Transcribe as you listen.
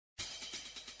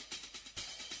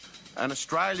An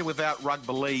Australia without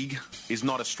rugby league is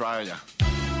not Australia.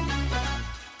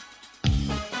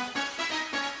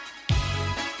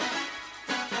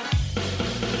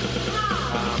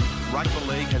 Rugby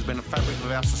league has been a fabric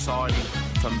of our society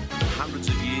for hundreds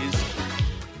of years.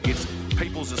 It's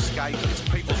people's escape, it's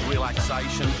people's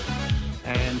relaxation,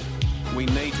 and we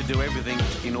need to do everything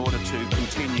in order to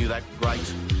continue that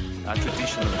great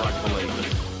tradition of rugby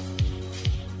league.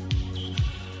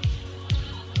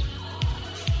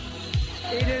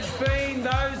 It has been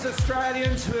those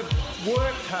Australians who have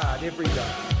worked hard every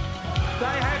day.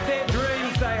 They have their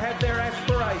dreams, they have their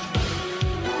aspirations.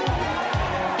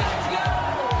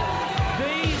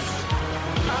 These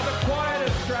are the quiet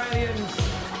Australians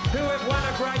who have won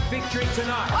a great victory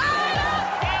tonight.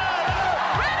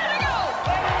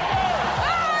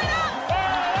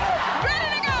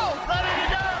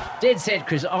 Dead set,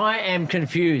 Chris. I am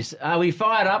confused. Are we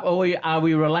fired up or are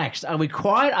we relaxed? Are we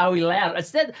quiet? Are we loud?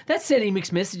 That's sending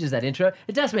mixed messages, that intro.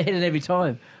 It does my head in every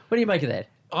time. What do you make of that?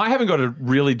 I haven't got a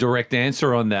really direct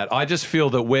answer on that. I just feel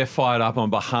that we're fired up on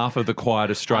behalf of the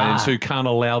quiet Australians who can't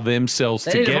allow themselves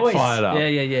to get fired up.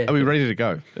 Yeah. Are we ready to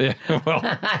go? Yeah. Well,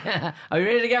 are we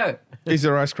ready to go? Is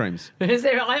there ice creams? Is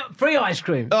there free ice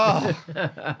cream? Oh,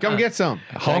 come get some.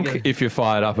 honk, if you're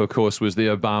fired up, of course, was the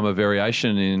Obama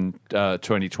variation in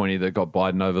 2020 that got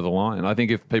Biden over the line. I think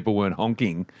if people weren't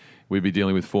honking, we'd be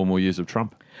dealing with 4 more years of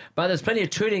Trump. But there's plenty of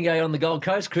tooting going on the Gold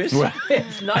Coast, Chris.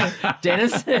 It's no,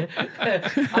 Dennis. I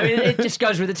mean, it just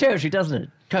goes with the territory, doesn't it?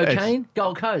 Cocaine,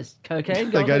 Gold Coast. Cocaine,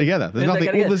 Gold They go Coast. together. There's nothing. They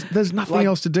go together. There's nothing Like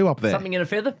else to do up there. Something in a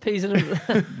feather, peas in a...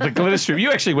 The glitter strip.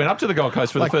 You actually went up to the Gold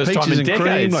Coast for Like the first time peaches in and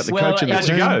cream, decades. like the coach and the how'd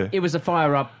you team. go? It was a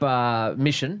fire-up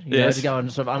mission, you know, Yes. to go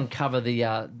and sort of uncover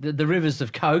the rivers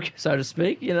of coke, so to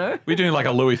speak, you know. We're doing like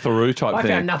a Louis Theroux type I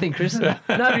thing. found nothing, Chris.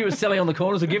 Nobody was selling on the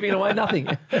corners or giving away nothing.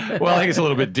 Well, I think it's a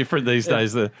little bit different these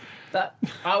days. But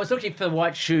I was looking for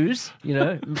white shoes, you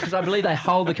know, because I believe they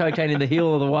hold the cocaine in the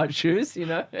heel of the white shoes, you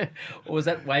know. Or was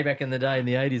that way back in the day in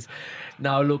the 80s?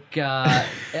 No, look, I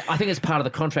think it's part of the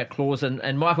contract clause,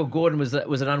 and Michael Gordon was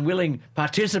an unwilling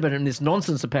participant in this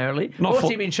nonsense, apparently. What's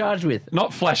he been charged with?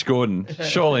 Not Flash Gordon,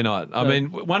 surely not. I mean,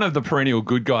 one of the perennial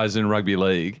good guys in rugby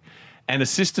league, and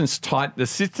assistant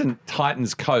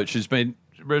Titans coach has been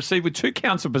received with 2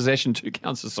 counts of possession, 2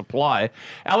 counts of supply.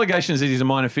 Allegations that he's a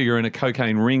minor figure in a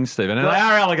cocaine ring, Stephen. And they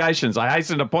are allegations, I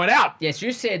hasten to point out. Yes,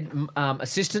 you said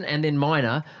assistant and then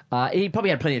minor. He probably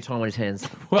had plenty of time on his hands.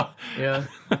 Well, Yeah.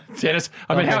 Dennis,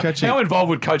 I mean, how involved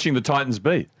would coaching the Titans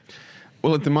be?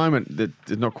 Well, at the moment,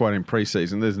 they're not quite in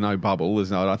pre-season. There's no bubble.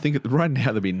 There's no. I think right now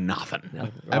there'd be nothing.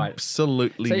 Right.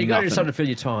 Absolutely So you got to nothing. do something to fill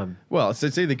your time. Well,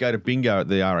 it's either go to bingo at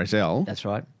the RSL. That's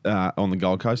right. On the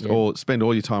Gold Coast, or spend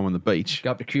all your time on the beach.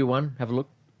 Go up to Q1, have a look.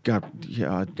 Go on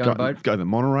a boat. Go to the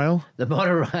monorail. The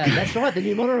monorail. That's right, the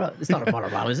new monorail. It's not a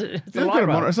monorail, is it? It's a light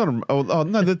rail. It's not a. Oh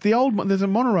no, the old. There's a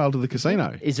monorail to the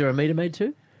casino. Is there a meter maid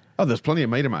too? Oh, there's plenty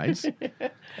of meter maids,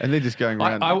 and they're just going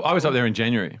around. I was up there in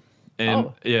January.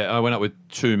 And I went up with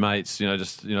 2 mates,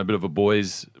 just a bit of a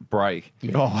boys' break.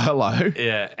 Oh, hello.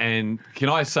 Yeah, and can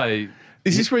I say,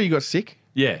 Is this where you got sick?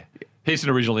 yeah, here's an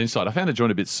original insight. I found a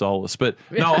joint a bit soulless, but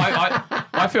no,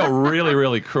 I felt really,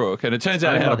 really crook, and it turns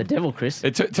out I had the devil, Chris.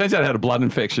 It turns out I had a blood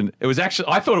infection. It was actually,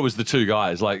 I thought it was the 2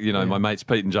 guys, like my mates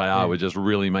Pete and JR were just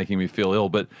really making me feel ill,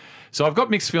 but. So I've got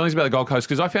mixed feelings about the Gold Coast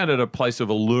because I found it a place of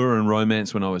allure and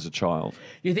romance when I was a child.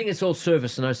 You think it's all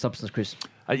service and no substance, Chris?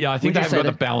 Yeah, I think they haven't got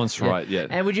the balance right yet.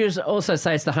 And would you also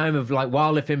say it's the home of like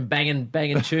Wild FM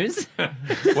banging tunes?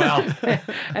 Well,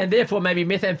 and therefore maybe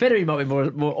methamphetamine might be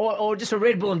more or just a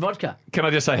Red Bull and vodka. Can I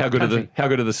just say how good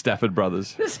are the Stafford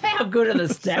brothers? Just how good are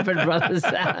the Stafford brothers?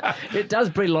 It does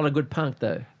breed a lot of good punk,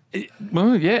 though.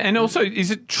 Well, yeah, and also,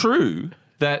 is it true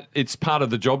that it's part of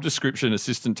the job description,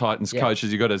 assistant Titans coach,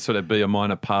 is you've got to sort of be a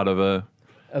minor part of a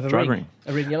drug ring?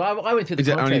 A ring. Yeah, I went through the Is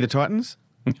it contract. only the Titans?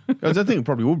 I think it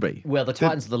probably would be. Well, the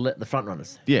Titans are the front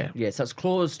runners. Yeah. Yeah, so it's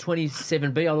clause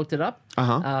 27B, I looked it up.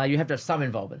 Uh-huh. You have to have some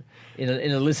involvement in an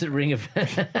illicit ring of...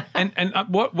 And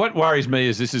what worries me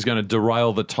is this is going to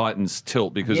derail the Titans'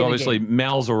 tilt because Yet obviously again.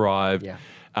 Mal's arrived.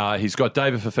 Yeah. He's got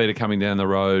David Fafita coming down the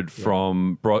road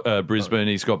from Brisbane.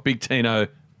 He's got Big Tino.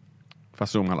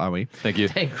 Fasul Malawi. Thank you.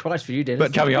 Thank Christ for you, Dennis.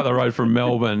 But coming up the road from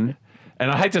Melbourne. And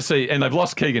I hate to see, and they've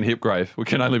lost Keegan Hipgrave, which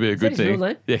can only be a good that his thing. real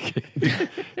name? Yeah,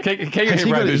 Keegan Has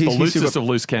he got Hipgrave it? is the He's loosest got- of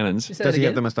loose cannons. Say that Does he have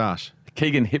again? the moustache?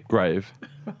 Keegan Hipgrave.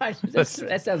 Right, that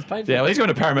sounds painful. Yeah, well, he's going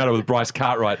to Parramatta with Bryce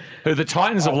Cartwright, who the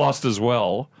Titans have lost as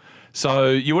well.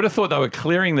 So you would have thought they were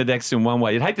clearing the decks in one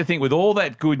way. You'd hate to think with all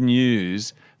that good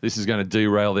news, this is going to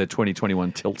derail their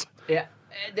 2021 tilt. Yeah.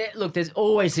 Look, there's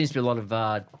always seems to be a lot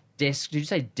of desk. Did you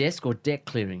say desk or deck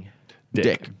clearing?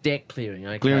 Deck clearing,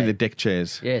 okay. Clearing the deck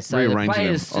chairs. Yeah, so the rearranging them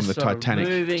players on just the sort of Titanic.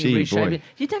 moving, Gee, reshaping. boy.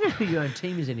 You don't know who your own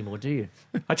team is anymore, do you?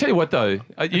 I tell you what, though,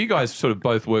 you guys sort of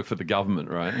both work for the government,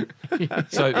 right?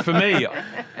 So for me,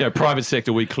 private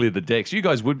sector, we clear the decks. You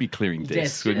guys would be clearing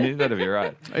desks, wouldn't you? That'd be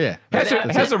right. Yeah.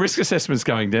 How's the risk assessments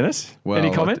going, Dennis? Well,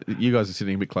 Any comment? You guys are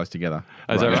sitting a bit close together.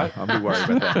 Is that right? I'm a bit worried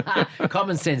about that.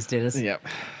 Common sense, Dennis. Yep.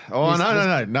 Oh,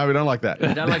 no, we don't like that.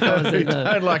 Don't like common sense. We no.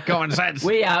 don't like common sense.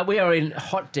 We are in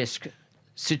hot desk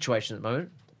situation at the moment,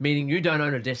 meaning you don't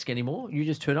own a desk anymore. You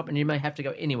just turn up and you may have to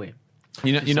go anywhere.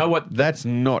 You know what? That's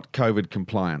not COVID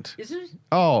compliant. Is it?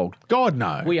 Oh, God,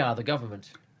 no. We are the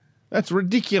government. That's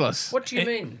ridiculous. What do you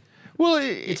mean? Well,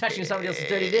 You're touching somebody else's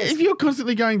dirty desk. If you're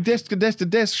constantly going desk to desk to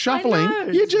desk, shuffling, know.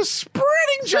 you're just spreading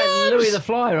It's like germs. Louis the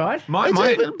Fly, right?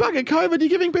 It's a bug of COVID. You're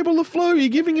giving people the flu. You're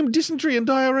giving them dysentery and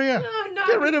diarrhea. No.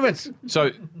 Get rid of it.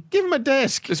 So Give them a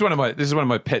desk. this is one of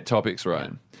my pet topics,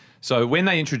 right? So when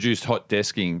they introduced hot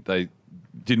desking, they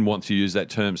didn't want to use that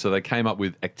term, so they came up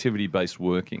with activity-based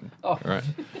working. Oh. Right?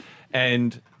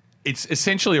 And it's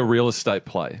essentially a real estate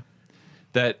play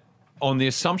that on the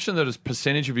assumption that a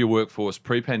percentage of your workforce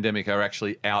pre-pandemic are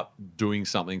actually out doing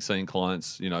something, seeing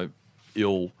clients,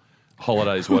 ill,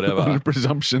 holidays, On the whatever.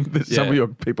 presumption that some Yeah. of your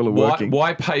people are working.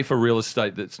 Why pay for real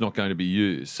estate that's not going to be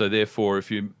used? So therefore, if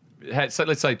you had, so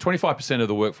let's say 25% of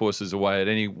the workforce is away at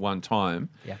any one time,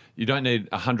 you don't need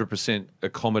 100%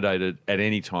 accommodated at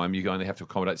any time. You only have to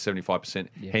accommodate 75%,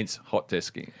 hence hot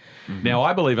desking. Now,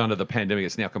 I believe under the pandemic,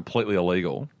 it's now completely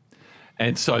illegal.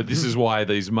 And so this is why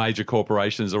these major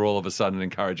corporations are all of a sudden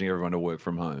encouraging everyone to work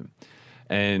from home.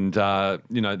 And,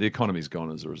 the economy's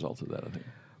gone as a result of that, I think.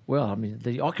 Well, I mean,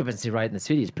 the occupancy rate in the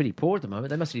city is pretty poor at the moment.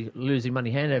 They must be losing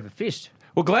money hand over fist.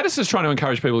 Well, Gladys is trying to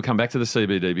encourage people to come back to the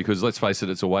CBD because, let's face it,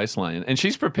 it's a wasteland. And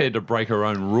she's prepared to break her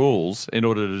own rules in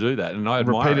order to do that. And I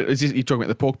admire Repeat it. it. Is this, you talking about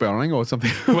the pork barreling or something?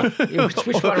 Yeah,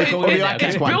 which one are we talking about now?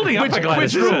 It's building up to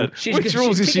Gladys, isn't it? Which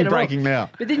rules is she picking them breaking now?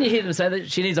 But didn't you hear them say that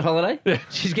she needs a holiday?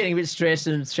 She's getting a bit stressed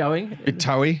and showing. Bit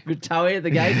toey. Good toey at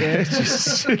the gate. Yeah.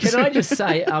 Can I just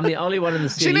say, I'm the only one in the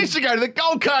city She needs to go to the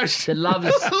Gold Coast. that loves.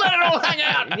 Let it all hang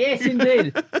out. Yes,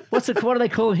 indeed. What do they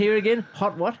call here again?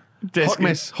 Hot what? Hot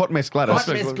mess Gladys. Hot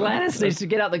mess Gladys needs to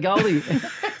get out the goalie.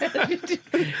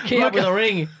 Key up with a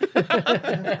ring.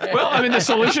 Well, I mean, the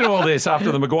solution to all this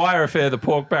after the Maguire affair, the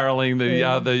pork barreling,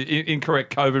 the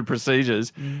incorrect COVID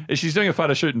procedures, is she's doing a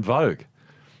photo shoot in Vogue.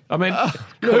 I mean,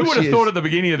 who would have thought at the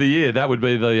beginning of the year that would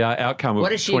be the outcome of 2020?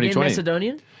 What is she again,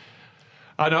 Macedonian?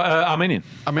 I know, Armenian.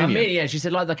 Armenia. She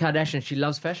said, like the Kardashians, she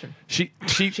loves fashion. She's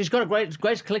She's got a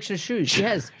great collection of shoes. She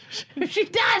has. She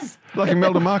does. Like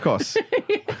Imelda Marcos.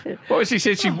 What was she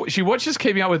said? She watches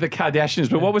Keeping Up with the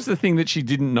Kardashians, but what was the thing that she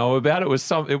didn't know about?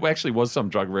 It actually was some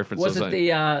drug reference. Was or it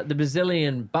something. the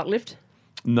Brazilian butt lift?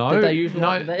 No, That they use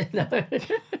no.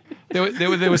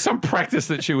 There was some practice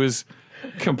that she was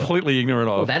completely ignorant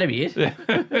of. Well, that'd be it.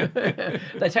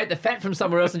 They take the fat from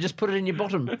somewhere else and just put it in your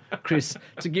bottom, Chris,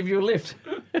 to give you a lift.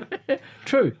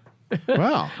 True.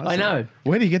 Wow. I know.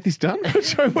 Where do you get this done?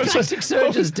 Sorry, Plastic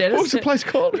surgeons, Dennis. What's the place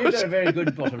called? You've got a very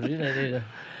good bottom, you know.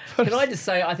 Can I just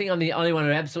say, I think I'm the only one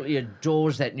who absolutely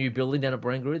adores that new building down at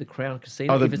Barangaroo, the Crown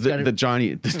Casino. Oh, If it's gonna- the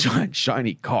giant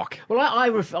shiny cock. Well, I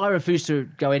refuse to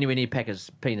go anywhere near Packer's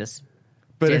penis.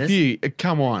 But Dennis? if you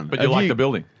come on, But you like the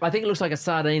building. I think it looks like a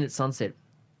sardine at sunset.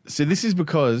 So this is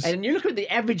because. And you look at the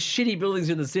average shitty buildings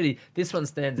in the city, this one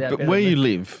stands out. But better where than you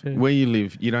that.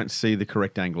 live, you don't see the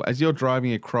correct angle. As you're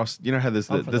driving across, you know how there's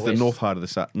I'm from the the north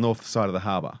west. north side of the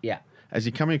harbour. Yeah. As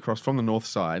you're coming across from the north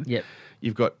side, Yep.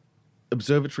 you've got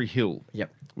Observatory Hill.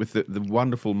 Yep. With the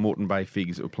wonderful Moreton Bay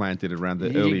figs that were planted around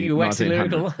the You early waxing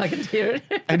 1900s. lyrical, I can hear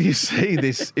it. And you see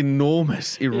this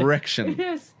enormous erection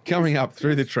Yes, coming up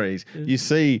through the trees. You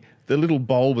see the little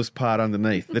bulbous part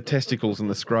underneath, the testicles and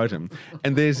the scrotum.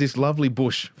 And there's this lovely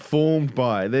bush formed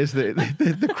by, there's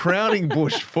the crowning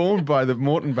bush formed by the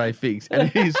Moreton Bay figs. And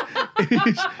it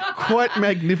is quite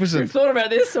magnificent. You've thought about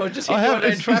this, or just hit you on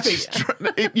in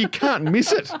traffic? You can't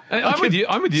miss it. I'm with you,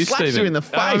 Slaps Stephen. you in the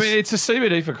face. I mean, it's a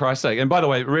CBD for Christ's sake. And by the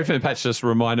way, Riff Patch just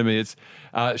reminded me,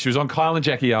 she was on Kyle and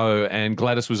Jackie O, and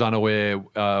Gladys was unaware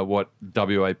what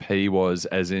WAP was,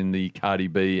 as in the Cardi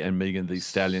B and Megan Thee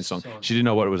Stallion song. She didn't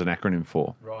know what it was an acronym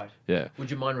for. Right. Yeah.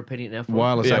 Would you mind repeating it now for me?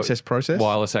 Wireless access process.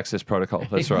 Wireless access protocol.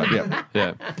 That's right.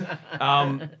 Yeah.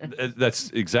 That's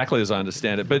exactly as I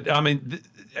understand it. But I mean,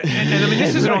 and I mean,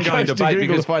 this is an ongoing debate Google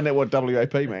because to find out what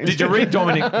WAP means. Did you read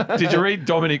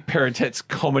Dominic Perrottet's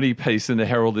comedy piece in the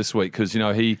Herald this week? Because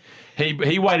he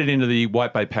waded into the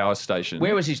White Bay Power Station.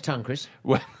 Where was his tongue, Chris?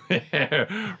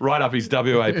 Right up his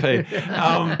WAP.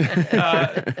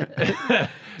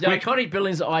 The iconic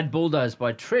buildings eyed bulldozed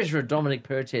by Treasurer Dominic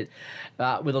Perrottet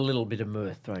with a little bit of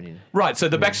mirth thrown in. Right. So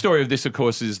the backstory of this, of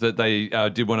course, is that they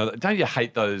did one of the... Don't you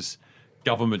hate those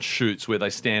government shoots where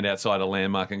they stand outside a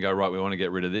landmark and go, right, we want to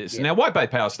get rid of this? Yeah. Now, White Bay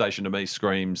Power Station to me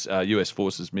screams US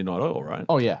Forces Midnight Oil, right?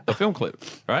 Oh, yeah. The film clip,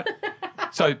 right?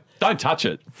 So don't touch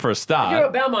it for a start. You're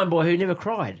a Balmain boy who never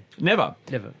cried. Never.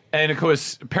 Never. And, of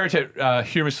course, Perrottet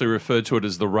humorously referred to it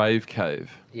as the Rave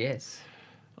Cave. Yes.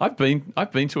 I've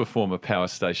been to a former power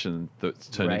station that's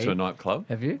turned into a Rave? nightclub.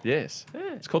 Have you? Yes.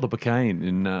 It's called the Bacane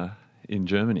in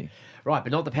Germany. Right,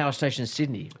 but not the power station in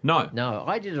Sydney. No. No,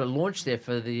 I did a launch there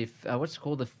for the, what's it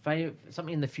called,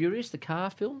 something in the Furious, the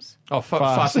car films? Oh,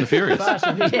 Fast and the Furious.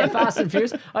 Fast and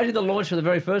Furious. I did the launch for the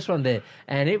very first one there,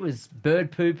 and it was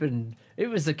bird poop and it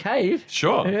was a cave.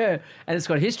 Sure. Yeah, and it's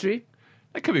got history.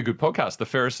 That could be a good podcast, The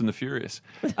Ferris and the Furious.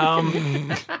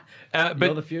 But,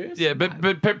 You're the Furious? Yeah, but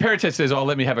Perrottet says,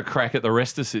 let me have a crack at the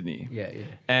rest of Sydney. Yeah, yeah.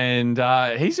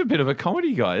 And he's a bit of a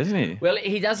comedy guy, isn't he? Well,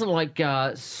 he doesn't like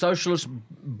socialist,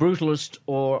 brutalist,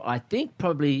 or I think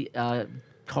probably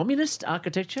communist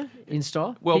architecture in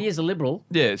style. Well- He is a liberal.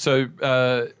 Yeah, so,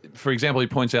 for example, he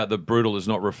points out that brutal is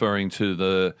not referring to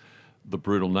the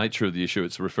brutal nature of the issue,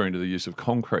 it's referring to the use of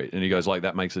concrete. And he goes,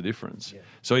 that makes a difference. Yeah.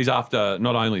 So he's after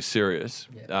not only Sirius,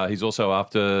 he's also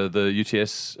after the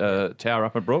UTS tower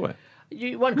up at Broadway.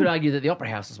 One could argue that the Opera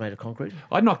House is made of concrete.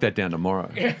 I'd knock that down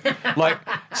tomorrow.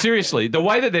 Seriously, the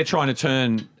way that they're trying to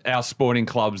turn our sporting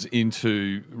clubs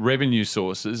into revenue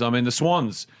sources, I mean, the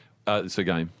Swans, it's a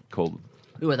game called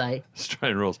Who are they?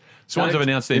 Australian Rules. Swans Don't- have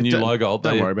announced their new Don't- logo.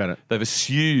 don't worry about it. They've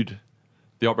eschewed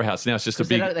the Opera House. Now it's just a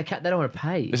Because big... they don't want to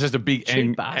pay. It's just a big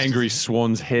Cheap bastards. angry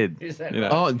swan's head. Is that you know?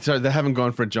 right? Oh, so they haven't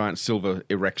gone for a giant silver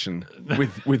erection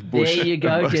with Bush. There you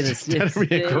go, Dennis. Yes, That'd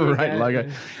be a there you great go. logo.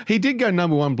 He did go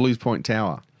number one Blues Point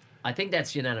Tower. I think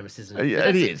that's unanimous, isn't it? Yeah, But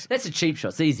it that's is. That's a cheap shot.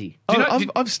 It's easy. Do you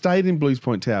know- I've stayed in Blues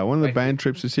Point Tower. One of the Right. band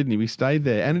trips to Sydney, we stayed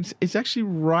there, and it's actually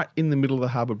right in the middle of the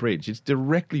Harbour Bridge. It's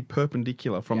directly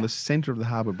perpendicular from the centre of the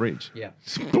Harbour Bridge. Yeah.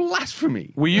 It's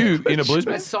blasphemy. Were you in a blues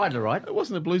band? That's Seidler, right? It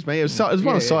wasn't a blues band. It was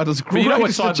one of Seidler's But you know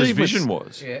what greatest Seidler's achievements. vision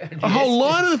was? Yeah. A whole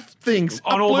line of things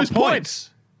On up all Blues the Point. points.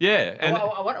 Yeah. And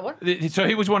What? so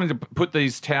he was wanting to put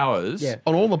these towers... Yeah.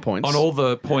 On all the points. On all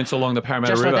the points along the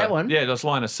Parramatta Just like River. that one? Yeah, just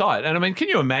line of sight. And I mean, can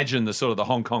you imagine the sort of the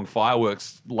Hong Kong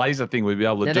fireworks laser thing we'd be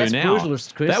able to Now, do that's now?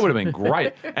 brutalist, Chris. That would have been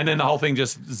great. And then the whole thing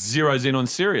just zeroes in on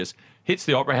Sirius, hits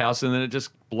the Opera House, and then it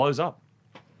just blows up.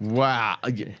 Wow.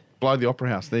 Blow the Opera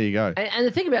House. There you go. And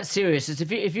the thing about Sirius is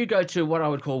if you go to what I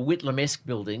would call Whitlam-esque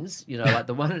buildings, like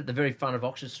the one at the very front of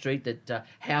Oxford Street that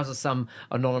houses some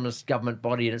anonymous government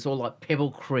body, and it's all like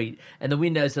Pebblecrete, and the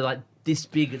windows are like this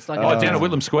big. It's like Down at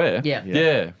Whitlam Square. Yeah.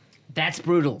 Yeah. That's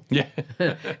brutal. Yeah.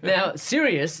 Now,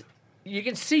 Sirius, you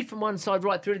can see from one side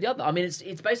right through to the other. I mean, it's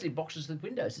basically boxes with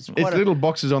windows. It's quite It's little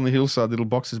boxes on the hillside, little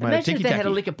boxes made of Imagine if they had a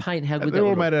ticky-tacky. lick of paint, how good They're that all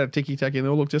would made look. out of ticky-tacky and they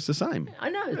all look just the same. I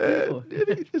know, it's beautiful.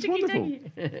 It's wonderful.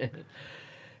 Ticky-tacky.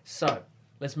 So,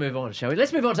 let's move on, shall we?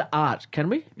 Let's move on to art, can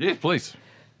we? Yes, please.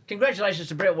 Congratulations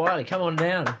to Brett Wiley. Come on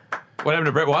down. What happened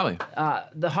to Brett Wiley?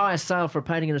 The highest sale for a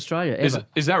painting in Australia ever.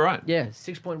 Is that right? Yeah,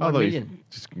 6.1 I thought million.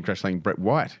 just congratulating Brett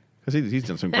White because he's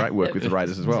done some great work with the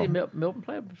Raiders as Is well. he a Melbourne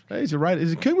player? He's a Raider.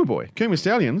 He's a Kuma boy. Kuma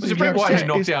Stallions. Was it If Brett you White have- who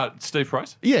knocked he's- out Steve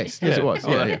Price? Yes, it was.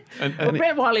 Oh, Yeah, yeah. And, Well,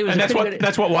 Brett Wiley was and a that's pretty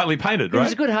good, what Wiley painted, he was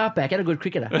right? a good halfback and a good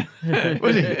cricketer.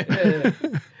 Was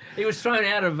he? He was thrown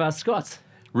out of Scots.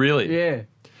 Really? Yeah.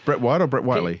 Brett White or Brett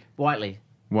Whiteley? Whiteley.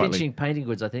 Whiteley. Pinching painting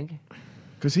goods, I think.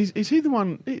 Because is he the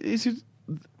one? Is it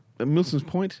Milson's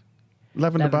Point?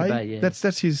 Lavender Lavender Bay? Bay, yeah.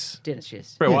 That's his. Dennis,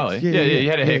 yes. Brett Yeah, Wiley? yeah, Yeah, yeah, he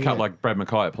had a yeah, haircut yeah. like Brad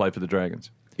Mackay that played for the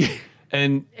Dragons.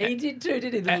 And He did too,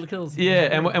 didn't he? The little kills. yeah,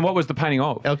 and what was the painting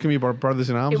of? Alchemy by Brothers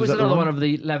in Arms. It was is that the another one of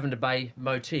the Lavender Bay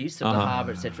motifs of the Uh-huh.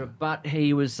 harbour, etc. But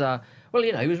he was, he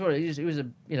was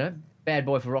a bad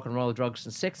boy for rock and roll, drugs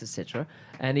and sex, etc.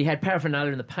 And he had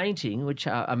paraphernalia in the painting, which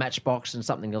a matchbox and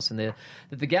something else in there.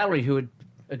 That the gallery who had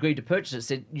agreed to purchase it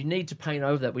said, "You need to paint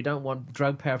over that. We don't want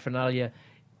drug paraphernalia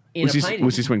in Was a this, painting."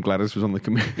 was this when Gladys was on the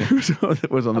committee?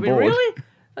 was on the I mean, board? really?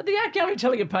 The art gallery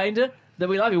telling a painter that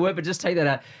we love your work, but just take that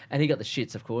out. And he got the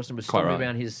shits, of course, and was Quite storming right.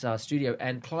 around his studio.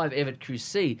 And Clive Everett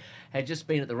QC had just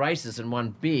been at the races and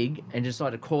won big and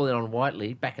decided to call in on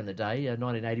Whiteley back in the day,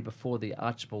 1980, before the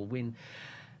Archibald win.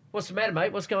 What's the matter,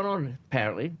 mate? What's going on,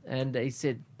 apparently? And he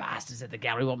said, bastards at the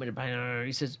gallery want me to paint.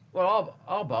 He says, well,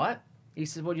 I'll buy it. He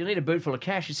said, well, you'll need a boot full of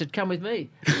cash. He said, come with me.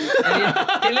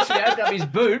 And he literally opened up his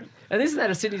boot. And isn't that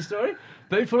a Sydney story?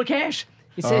 Boot full of cash.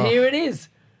 He said, here it is.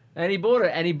 And he bought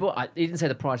it. And he didn't say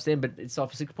the price then, but it sold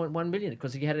for 6.1 million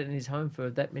because he had it in his home for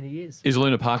that many years. Is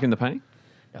Luna Park in the painting?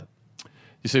 No.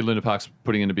 You see Luna Park's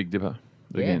putting in a Big Dipper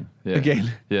again. Yeah.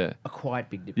 Again. Yeah. A quite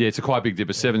big dip. Yeah, it's a quite big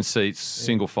dipper. 7 seats,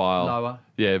 single file. Lower.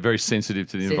 Yeah, very sensitive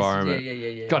to the environment.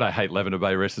 yeah. God, I hate Lavender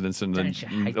Bay residents and Don't you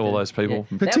hate all them? those people.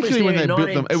 Yeah. Particularly when they That was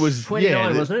built them. It was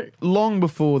 1929, wasn't it? long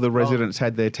before the residents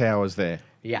had their towers there.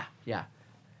 Yeah.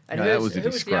 And No, that was a who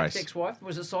was the disgrace. architect's wife?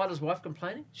 Was it Sider's wife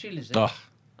complaining? She lives there. Oh,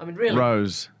 I mean, really?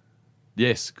 Rose,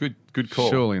 yes, good call.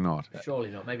 surely not.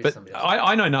 Surely not. Maybe it's But somebody else.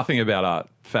 I know nothing about art,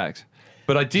 fact.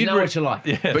 But I did You know what you like.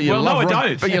 Yeah. But you well, love no, I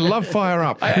don't. But you love Fire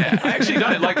Up. I actually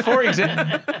don't. Like,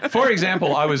 for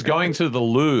example, I was going to the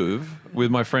Louvre with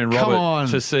my friend Robert Come on,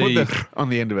 to see. put the on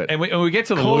the end of it. and we get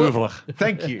to the Call it- Louvre.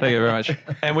 Thank you. Thank you very much.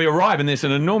 And we arrive, and there's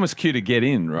an enormous queue to get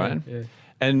in, right? Yeah.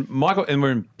 And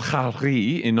we're in Paris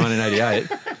in 1988,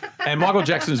 and Michael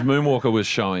Jackson's Moonwalker was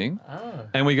showing,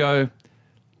 and we go,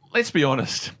 let's be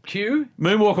honest, Q?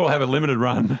 Moonwalker will have a limited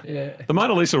run. Yeah. The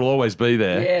Mona Lisa will always be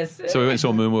there. Yes. So we went and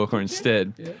saw Moonwalker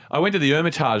instead. I went to the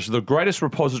Hermitage, the greatest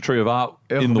repository of art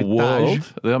in the Hermitage.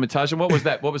 world. The Hermitage. And what was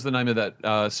that? What was the name of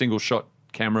that single shot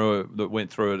camera that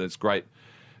went through it? It's great.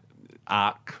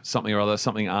 Arc, something or other,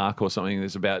 something arc or something.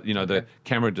 There's about, the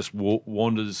camera just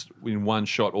wanders in one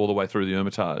shot all the way through the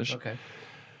Hermitage. Okay.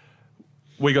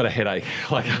 We got a headache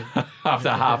like after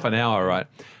half an hour, right?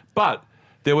 But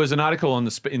there was an article in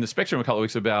the Spectrum a couple of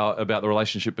weeks about the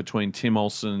relationship between Tim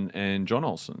Olsen and John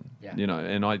Olsen. Yeah.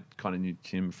 And I kind of knew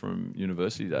Tim from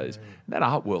university days. That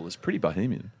art world is pretty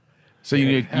bohemian. So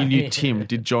you knew Tim.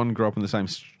 Did John grow up in the same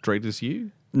street as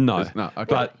you? No, No,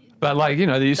 okay. But like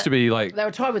there used to be like They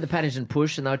were tied with the Paddington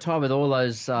Push, and they were tied with all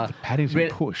those... Paddington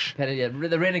Push.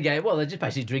 The Renegade. Well, they're just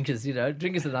basically drinkers,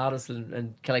 drinkers and artists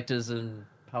and collectors and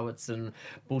poets and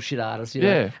bullshit artists,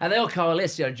 Yeah. And they all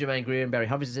coalesced, Jermaine Greer and Barry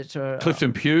Humphries, etc.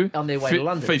 Clifton Pugh on their way to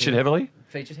London, featured yeah. heavily.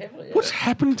 Featured heavily. Yeah. What's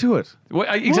happened to it?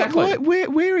 Well, exactly.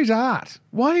 Where is art?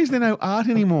 Why is there no art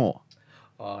anymore?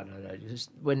 Oh, no.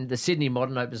 Just when the Sydney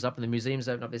Modern opens up and the museums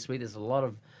open up this week, there's a lot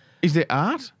of... Is there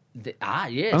art?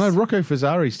 Yes. I know Rocco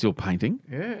Fazzari's still painting.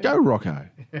 Yeah. Go, Rocco.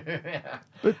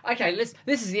 Okay, this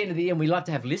is the end of the year, and we love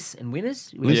to have lists and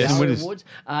winners. Lists and Our winners. Awards.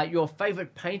 Your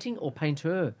favourite painting or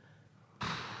painter?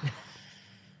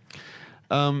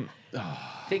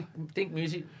 Think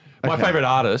music. My Okay. favourite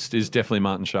artist is definitely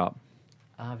Martin Sharp.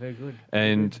 Very good.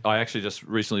 And I actually just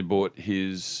recently bought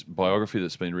his biography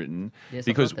that's been written Yes, I've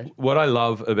because got that. what I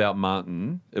love about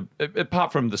Martin,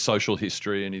 apart from the social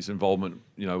history and his involvement,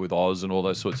 with Oz and all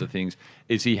those sorts of things,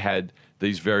 is he had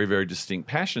these very, very distinct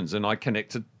passions, and I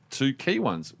connected two key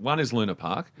ones. One is Luna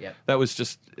Park. Yep. That was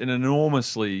just an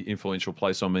enormously influential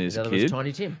place on me as The a other was kid.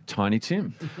 Tiny Tim. Tiny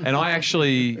Tim. And I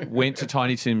actually went to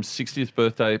Tiny Tim's 60th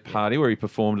birthday party where he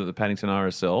performed at the Paddington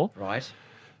RSL. Right.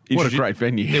 What a great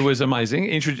venue. It was amazing.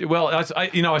 But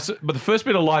the first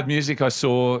bit of live music I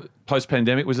saw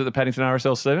post-pandemic was at the Paddington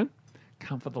RSL 7.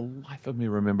 Can't for the life of me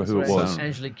remember who it Sorry, was.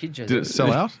 Angelique Kidjo. Did it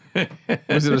sell out?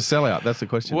 Was it a sellout? That's the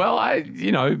question. Well, Don't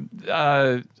who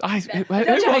tell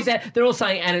me was- that. They're all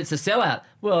saying, and it's a sellout.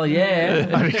 Well,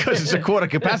 yeah. Because it's a quarter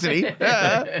capacity.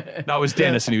 No, it was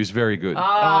Dennis, and he was very good. there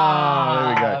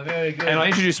we go. Very good. And I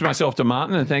introduced myself to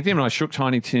Martin and thanked him, and I shook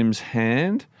Tiny Tim's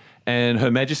hand, and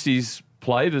Her Majesty's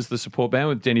played as the support band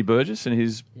with Denny Burgess and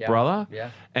his Yeah, brother.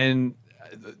 yeah. And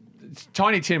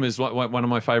Tiny Tim is one of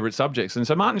my favourite subjects. And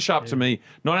so Martin Sharp, to me,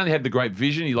 not only had the great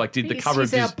vision, he did the cover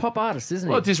he's of our pop artist, isn't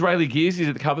he? Well, Disraeli Gears, he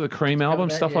did the cover of the Cream album,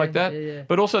 that, stuff yeah, like that. yeah.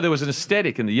 But also there was an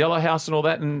aesthetic and the Yellow House and all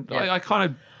that. And Yeah. I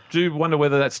kind of do wonder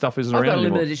whether that stuff isn't I've got around a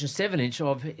anymore. limited edition 7-inch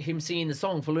of him singing the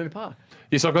song for Luna Park.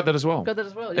 Yes, I've got that as well. Got that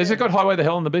as well, Has yeah. it got Highway to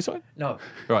Hell on the B-side? No.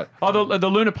 Right. Oh, the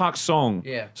Luna Park song.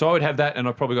 Yeah. So I would have that, and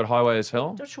I've probably got Highway as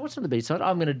Hell. Not sure what's on the B-side.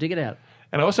 I'm going to dig it out.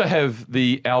 And I also have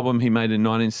the album he made in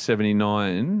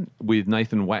 1979 with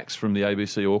Nathan Wax from the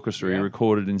ABC Orchestra. He Yeah.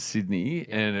 recorded in Sydney,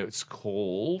 and it's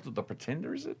called The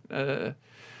Pretender, is it? I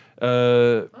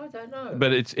don't know.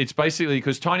 But it's basically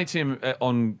because Tiny Tim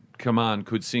on command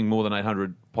could sing more than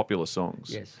 800 popular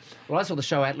songs. Yes. Well, I saw the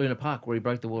show at Luna Park where he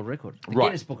broke the world record. The Right.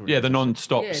 Guinness Book of Yeah, the Records.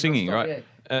 non-stop Yeah, singing, non-stop,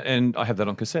 right? And I have that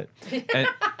on cassette.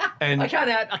 And I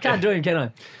can't do him, can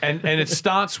I? and it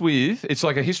starts with, it's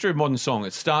like a history of modern song.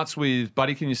 It starts with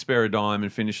Buddy, Can You Spare a Dime,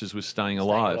 and finishes with Staying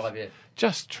Alive. Alive, yeah.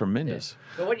 Just tremendous.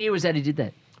 But what year was that he did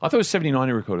that? I thought it was 79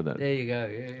 he recorded that. There you go.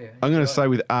 Yeah. I'm going to say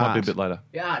with Might be a art, bit later.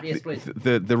 Yeah, yes, please.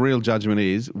 the real judgment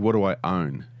is, what do I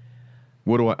own?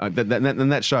 What do I own?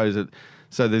 And that shows it.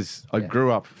 So I grew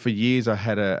up, for years I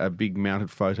had a big mounted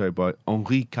photo by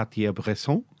Henri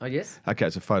Cartier-Bresson. Oh, yes? Okay,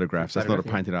 it's a photograph, so it's not a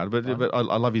Photograph, painted art. But I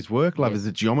love his work, love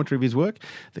the geometry of his work,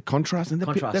 the contrast, and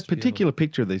Contrast that is particular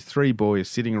picture of these three boys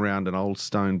sitting around an old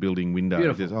stone building window.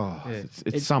 Beautiful.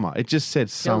 It's summer. It just said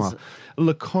summer.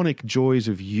 Laconic joys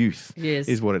of youth Yes.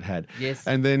 is what it had. Yes.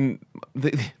 And then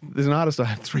there's an artist I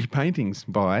have 3 paintings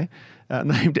by.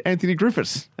 named Anthony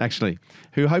Griffiths, actually,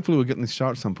 who hopefully will get in this show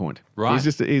at some point. Right.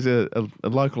 He's a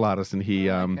local artist, and he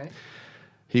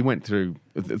he went through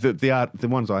the art. The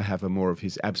ones I have are more of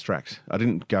his abstract. I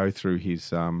didn't go through his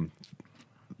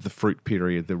the fruit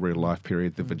period, the real life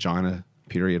period, the vagina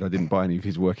period. I didn't buy any of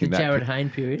his work in that. Jared Hayne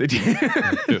period.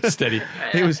 Steady.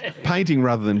 He was painting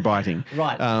rather than biting.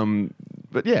 Right.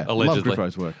 But yeah, love Allegedly.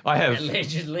 Griffo's work.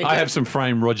 Allegedly. I have some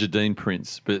framed Roger Dean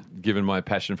prints, but given my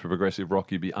passion for progressive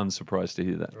rock, you'd be unsurprised to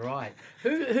hear that. Right.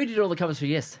 Who did all the covers for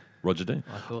Yes? Roger Dean.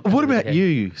 I thought What that was about okay.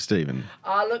 you, Stephen?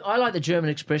 Look, I like the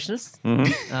German expressionists,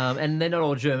 and they're not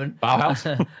all German.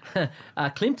 Bauhaus?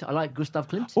 Klimt, I like Gustav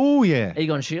Klimt. Oh yeah,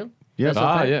 Egon Schiele. Yeah. Those sort of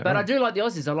Ah, people. yeah, But right. I do like the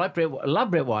Aussies. I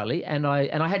love Brett Whiteley, and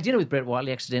I had dinner with Brett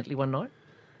Whiteley accidentally one night.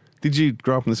 Did you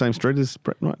grow up on the same street as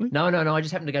Brett Whiteley? No. I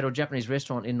just happened to go to a Japanese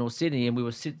restaurant in North Sydney, and we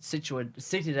were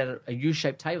seated at a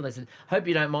U-shaped table. They said, "Hope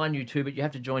you don't mind, you two, but you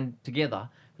have to join together,"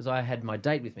 because I had my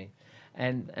date with me.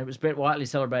 And it was Brett Whiteley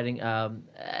celebrating a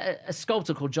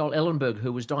sculptor called Joel Ellenberg,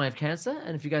 who was dying of cancer.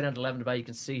 And if you go down to Lavender Bay, you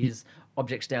can see his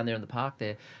objects down there in the park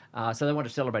there. So they wanted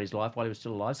to celebrate his life while he was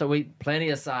still alive. So we plenty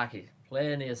of sake.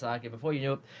 Before you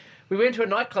knew it, we went to a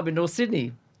nightclub in North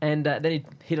Sydney, and then he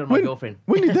hit on my girlfriend.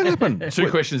 When did that happen? Two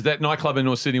questions. That nightclub in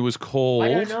North Sydney was called...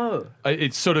 I don't know.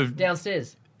 It's sort of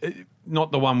Downstairs.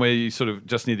 not the one where you sort of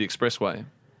just near the expressway.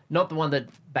 Not the one that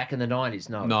back in the 90s,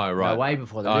 no. No, right. No, way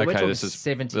before that. Oh, We're okay, talking this is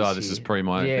 70s. Oh, this is here. pre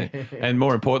my. Yeah. And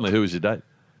more importantly, who was your date?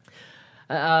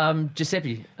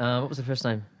 Giuseppe. What was her first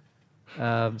name?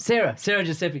 Sarah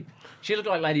Giuseppe. She looked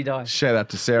like Lady Di. Shout out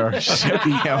to Sarah.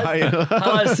 Sheppy, how are you?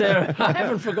 Hello, Sarah. I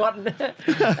haven't forgotten.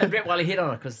 And Brett Whiteley hit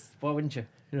on her, because why wouldn't you?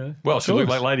 You know? Well, she looked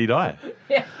like Lady Di.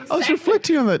 Yeah, I was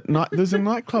reflecting on that night. There's a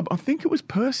nightclub. I think it was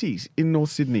Percy's in North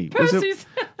Sydney. Was it- Percy's.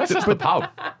 That's just the pub.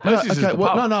 No, Percy's is okay, the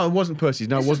well, pub. no, it wasn't Percy's.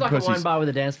 No, This it was wasn't like a wine Percy's. bar with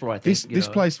a dance floor, I think. This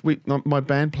place, my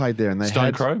band played there, and they Stone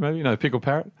had Crow, maybe? No, Pickle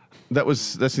Parrot.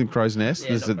 that's in Crow's Nest. Yeah,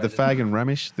 There's not the Crow's Fag and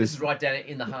Ramish. This There's is right down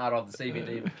in the heart of the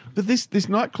CBD. But this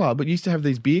nightclub, it used to have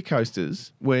these beer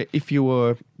coasters where if you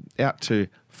were out to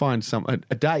find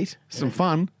a date, some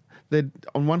fun,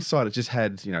 on one side it just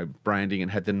had branding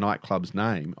and had the nightclub's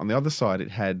name. On the other side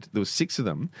there was 6 of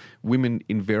them, women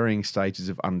in varying stages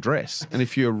of undress. And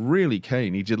if you're really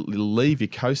keen, you just leave your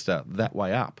coaster that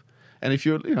way up. And if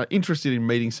you're interested in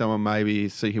meeting someone, maybe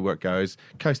see where it goes.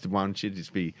 Coaster 1 should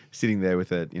just be sitting there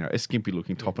with a skimpy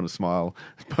looking top and a smile.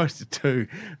 Coaster 2,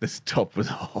 the top was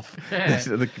off.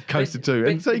 The coaster 2,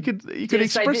 and so you could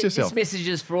express yourself. This message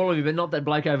is for all of you, but not that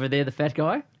bloke over there, the fat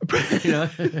guy. Pretty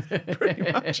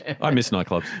much. I miss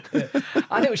nightclubs.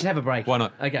 I think we should have a break. Why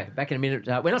not? Okay, back in a minute.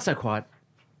 We're not so quiet.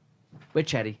 We're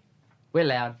chatty. We're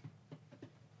loud.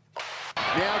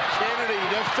 Now Kennedy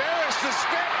to Ferris, the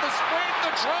step, the sprint,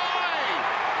 the try.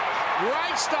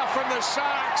 Great stuff from the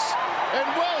Sharks. And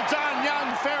well done,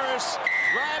 young Ferris.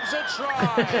 Grabs a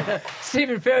try.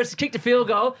 Stephen Ferris kicked a field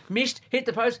goal, missed, hit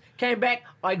the post, came back.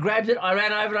 I grabbed it, I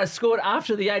ran over, and I scored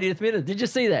after the 80th minute. Did you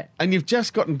see that? And you've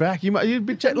just gotten back. You're a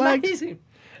bit jet lagged. Amazing.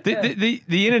 The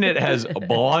internet has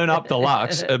blown up the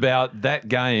lux about that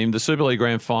game, the Super League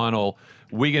Grand Final,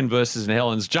 Wigan versus St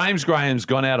Helens. James Graham's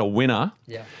gone out a winner.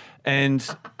 Yeah. And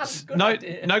no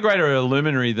greater a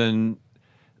luminary than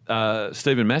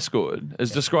Stephen Mascord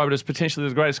has described it as potentially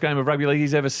the greatest game of rugby league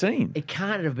he's ever seen. It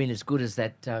can't have been as good as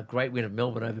that great win of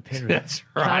Melbourne over Penrith. That's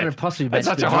right. Can't have possibly been That's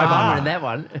such the a high drama bar. in that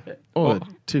one. Or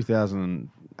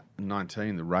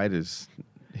 2019, the Raiders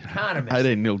Can't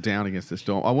imagine. 18-0 down against the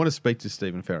Storm. I want to speak to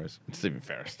Stephen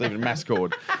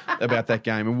Mascord about that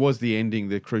game. And was the ending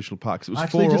the crucial part? 'Cause it was I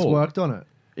actually 4-all. just worked on it.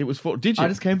 It was 4. Did you? I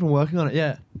just came from working on it,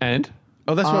 yeah. And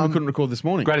Oh, that's why we couldn't record this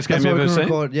morning. greatest game That's you've why we ever couldn't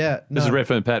seen? record, yeah. This is no,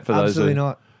 Redfern Pat for those Absolutely who...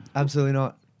 not. Absolutely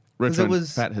not. 'Cause Redfern it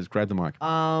was, Pat has grabbed the mic.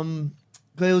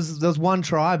 there was one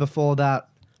try before that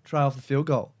try off the field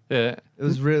goal. Yeah. It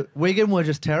was real. Wigan were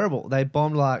just terrible. They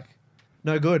bombed like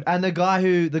no good. And the guy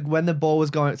when the ball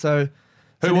was going, so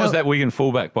Who was that Wigan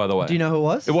fullback, by the way? Do you know who it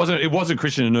was? It wasn't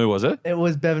Christian Anu, was it? It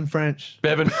was Bevan French.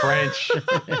 Bevan French,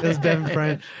 It was Bevan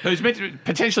French. who's meant to be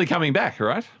potentially coming back,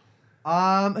 right?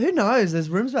 Who knows? There's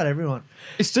rumors about everyone.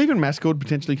 Is Stephen Mascord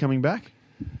potentially coming back?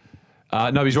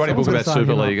 No, he's writing a book Someone's about gonna sign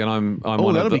Super him up. League, and I'm Oh,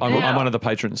 one that'll of the, be I'm cool. one of the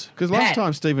patrons. Because Pat.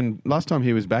 last time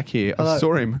he was back here, I Hello.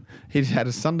 saw him. He'd had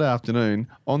a Sunday afternoon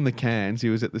on the cans. He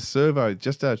was at the servo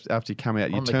just after you come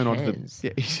out. You On the turn onto the. cans?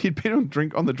 Yeah, he'd been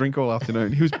on the drink all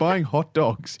afternoon. He was buying hot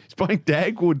dogs. He's buying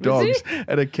Dagwood Was he? dogs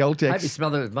at a I hope you Caltex.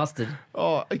 smelled it with mustard.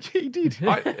 Oh, he did.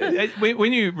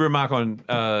 When you remark on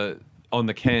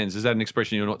the cans, is that an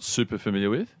expression you're not super familiar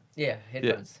with? Yeah, Yeah,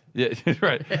 headphones. yeah,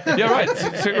 right. Yeah, right.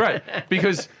 Right.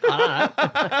 Because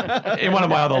in one of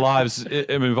my other lives,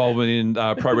 involvement in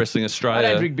Pro Wrestling I Australia,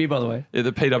 don't drink beer, by the way.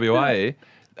 the PWA,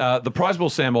 The prize ball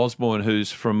Sam Osborne,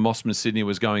 who's from Mossman, Sydney,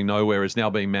 was going nowhere, is now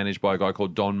being managed by a guy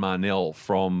called Don Marnell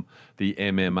from the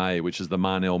MMA, which is the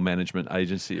Marnell Management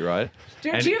Agency, right? Do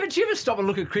you ever stop and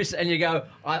look at Chris and you go,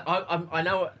 I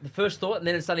know the first thought, and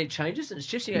then it suddenly changes and it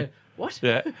shifts. You go, what?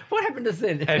 Yeah. What happened just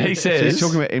then? And he So says, he's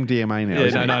talking about MDMA now. yeah,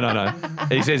 isn't he? no.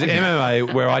 He says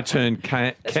MMA, where I turn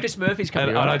That's Chris Murphy's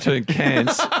company, and I right? turn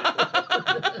cans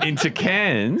into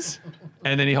cans,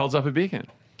 and then he holds up a beer can.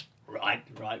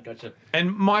 Right, gotcha.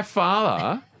 And my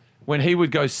father, when he would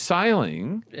go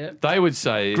sailing, Yeah. they would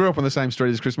say Grew up on the same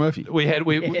street as Chris Murphy. we had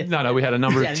we had a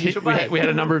number Yeah, of unusual we had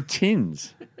a number of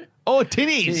tins. Oh,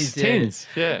 tinnies. Tinnies. Yeah. Tins,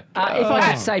 yeah. If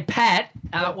I could say, Pat,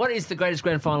 what is the greatest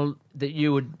grand final that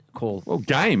you would call? Well,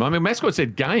 game. I mean, mascot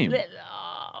said game.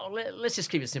 Let's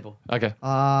just keep it simple. Okay.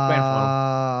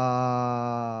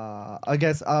 I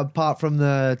guess apart from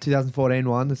the 2014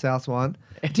 one, the South one,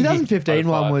 2015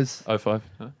 one was 05.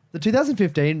 Huh? the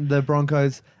 2015 the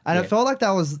Broncos, and Yeah. it felt like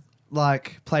that was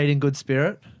like played in good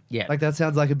spirit. Yeah. Like that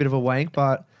sounds like a bit of a wank,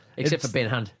 but Except for Ben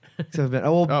Hunt. except for Ben.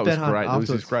 Oh, Oh, it was Ben Hunt great. It was afterwards.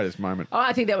 his greatest moment.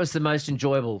 I think that was the most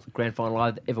enjoyable grand final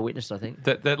I've ever witnessed, I think.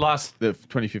 That last The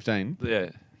 2015. yeah.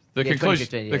 The Yeah, conclusion,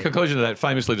 2015, the yeah. conclusion of that,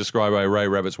 famously described by Ray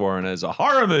Rabbits Warren as a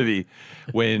horror movie,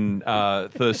 when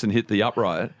Thurston hit the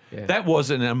upright. Yeah. That was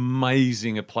an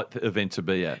amazing event to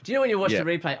be at. Do you know when you watch Yeah. the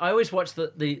replay? I always watch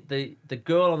the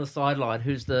girl on the sideline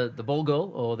who's the ball girl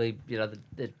or the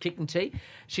kicking tee.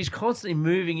 She's constantly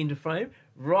moving into frame,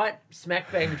 right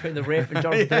smack bang between the ref and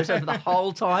Jonathan Thurston for the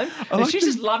whole time. And she's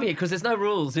just loving it because there's no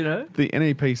rules, you know. The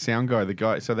NEP sound guy, the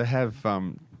guy, so they have,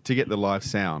 to get the live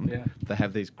sound, Yeah. they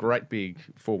have these great big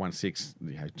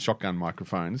 416 shotgun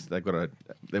microphones.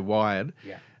 They're wired.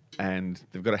 Yeah. And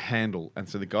they've got a handle. And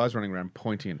so the guy's running around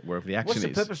pointing it wherever the action What's the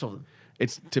is. purpose of them?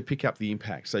 It's to pick up the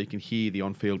impact, so you can hear the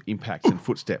on-field impacts and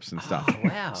footsteps and stuff.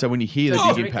 wow. So when you hear So the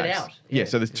you big direct it impacts, out. yeah. Yeah.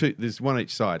 So there's one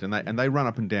each side, and they run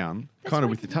up and down, kind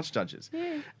of with the touch judges.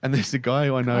 And there's a guy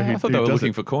who I know who I thought they were does looking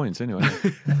it. for coins anyway.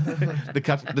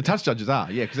 The touch judges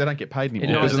are, yeah, because they don't get paid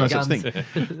anymore. knows There's no the such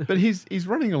thing. But he's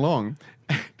running along,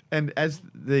 and as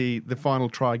the final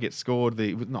try gets scored,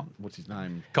 what's his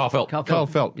name? Kyle Felt. Kyle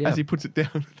Felt. Yeah. As he puts it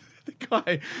down, the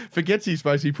guy forgets he's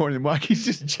supposed to be pointing the mic. He's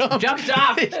just jumped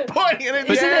up. He's pointing it in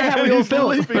the Isn't air. that how we and all he's felt?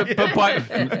 leaping. But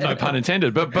by no pun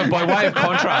intended, but by way of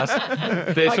contrast,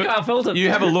 there's I can't filter. you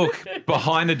have a look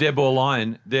behind the dead ball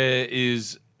line. There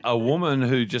is a woman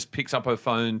who just picks up her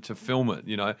phone to film it,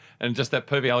 and just that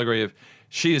perfect allegory of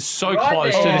she is so Right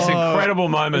close there. to this incredible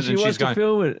moment, She and wants she's to going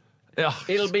film it. "Ugh,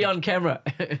 It'll be on camera.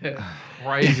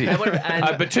 crazy.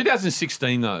 And- But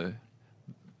 2016 though,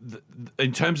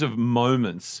 in terms of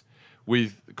moments.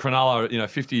 With Cronulla,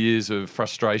 50 years of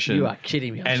frustration. You are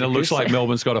kidding me, aren't And you, it looks Chris? like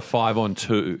Melbourne's got a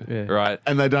 5-on-2, right?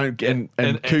 And they don't, and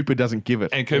And- Cooper doesn't give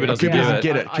it. And Cooper doesn't give it.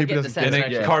 get it. I Cooper get the doesn't sense And get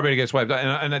then it. Yeah. Corey gets waved.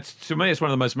 And that's, to me, it's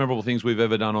one of the most memorable things we've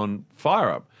ever done on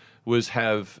Fire Up was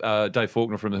have Dave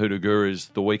Faulkner from the Hoodoo Gurus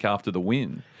the week after the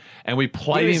win. And we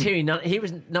played him. He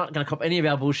was not going to cop any of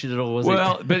our bullshit at all, was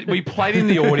Well, but we played in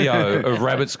the audio of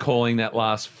Rabbits calling that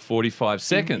last 45 he?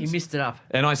 seconds. He missed it up.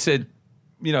 And I said,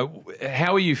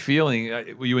 how are you feeling?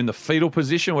 Were you in the fetal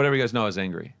position? Whatever. He goes, no, I was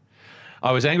angry.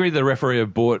 I was angry that the referee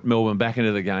had brought Melbourne back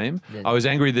into the game. Yeah. I was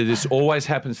angry that this always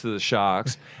happens to the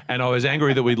Sharks. And I was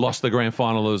angry that we'd lost the grand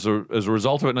final as a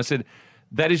result of it. And I said,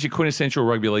 that is your quintessential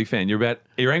rugby league fan. You're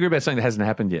angry about something that hasn't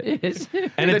happened yet. Yes.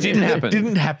 And it didn't happen. It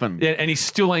didn't happen. Yeah, and he's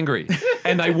still angry.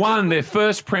 And they won their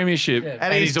first premiership.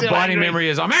 And he's his still abiding angry. memory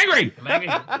is, I'm angry. I'm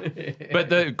angry. But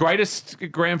the greatest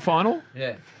grand final?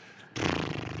 Yeah.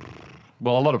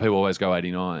 Well, a lot of people always go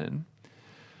 89.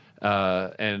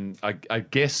 And I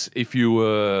guess if you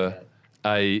were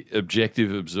a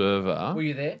objective observer, Were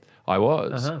you there? I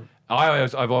was. Uh-huh.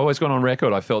 I've always gone on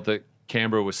record. I felt that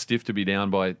Canberra was stiff to be down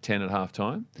by 10 at half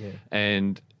time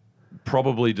and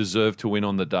probably deserved to win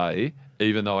on the day,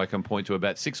 even though I can point to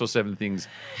about 6 or 7 things,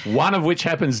 one of which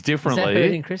happens Is that differently.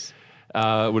 hurting, Chris?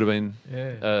 Would have been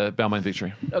Balmain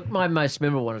victory. Look, my most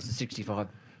memorable one was the 65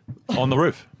 On the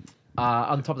roof.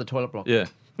 on top of the toilet block. Yeah.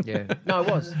 Yeah. No, it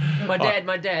was. My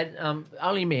dad,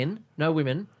 only men, no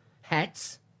women,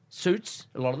 hats, suits,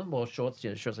 a lot of them, or shorts,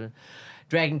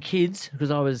 dragging kids,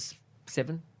 because I was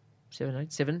seven,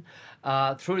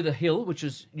 through the hill, which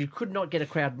was, you could not get a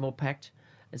crowd more packed,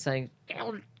 and saying,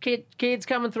 kids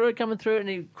coming through, and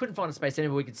he couldn't find a space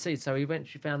anywhere we could see, so he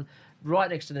found right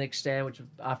next to the next stand, which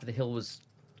after the hill was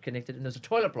connected, and there was a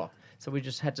toilet block, so we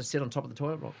just had to sit on top of the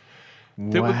toilet block.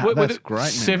 There Wow, were that's great, man.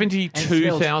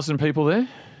 72,000 people there.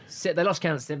 They lost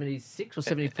count at 76 or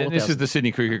 74,000. And this is the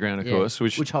Sydney Cricket Ground, of course,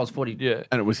 which holds 40. yeah,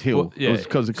 And it was hill. Well, yeah. It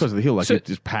was because of the hill. Like So- it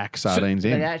just pack sardines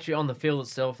They're in. actually on the field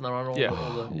itself, and they're on all, Yeah.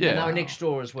 all the. Yeah. And they were next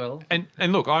door as well. And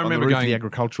look, I On the remember roof of going. the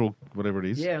agricultural, whatever it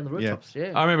is. Yeah, on the rooftops.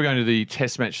 Yeah. I remember going to the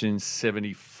Test match in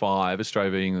 '75,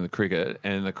 Australia being in the cricket,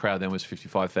 and the crowd then was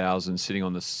 55,000 sitting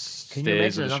on the Can you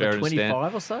stairs imagine of the another Sheridan 25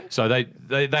 stand. or so? So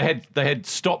they had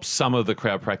stopped some of the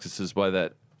crowd practices by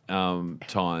that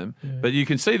time, but you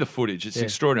can see the footage. It's Yeah.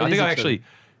 extraordinary. It I think is I actually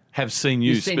have seen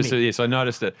you You've seen me. specifically. Yes, I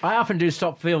noticed it. I often do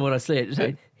stop film when I see it.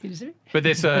 Say, "Did you see me?" But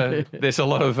there's a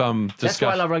lot of discussion. That's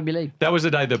why I love rugby league. That was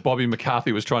the day that Bobby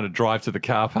McCarthy was trying to drive to the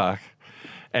car park.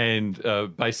 And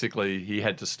basically, he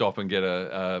had to stop and get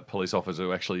a police officer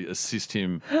to actually assist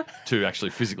him to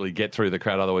actually physically get through the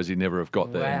crowd. Otherwise, he'd never have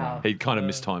got there. Wow. He'd kind of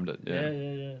mistimed it. Yeah, Yeah.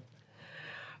 yeah,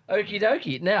 yeah. Okie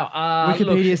dokie. Now,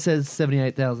 Wikipedia look, says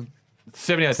 78,000.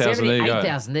 78,000, there you go.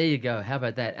 78,000. There you go. How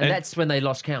about that? And that's when they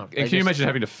lost count. And can you imagine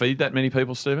having to feed that many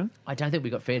people, Stephen? I don't think we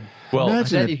got fed. Well,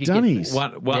 Imagine don't the think you could dunnies.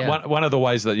 get- one of the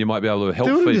ways that you might be able to help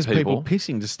There would have feed been just people. people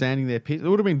pissing, just standing there. It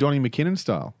would have been Donnie McKinnon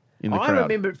style in the I crowd.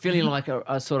 remember it feeling like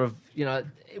a sort of,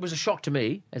 it was a shock to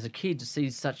me as a kid to see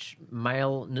such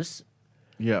maleness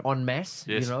Yeah. en masse,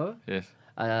 Yes. Yes.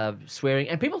 Swearing.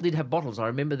 And people did have bottles. I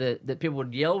remember that people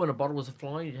would yell when a bottle was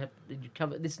flying. You'd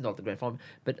cover, this is not the grand final,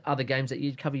 but other games that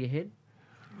you'd cover your head.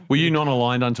 Were you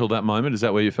non-aligned until that moment? Is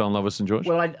that where you fell in love with St George?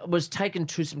 Well, I was taken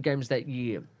to some games that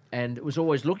year, and it was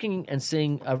always looking and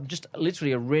seeing just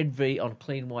literally a red V on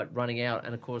clean white running out.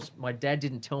 And of course, my dad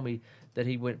didn't tell me that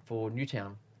he went for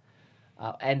Newtown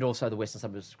and also the Western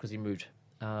Suburbs because he moved.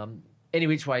 Any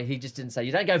which way, he just didn't say,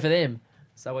 "You don't go for them."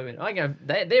 So we went, "I go.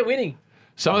 They're winning."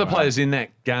 Some of the players in that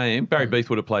game, Barry Beath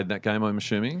would have played in that game, I'm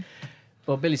assuming.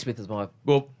 Well, Billy Smith is my.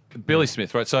 Well, Billy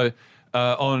Smith, right? So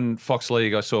on Fox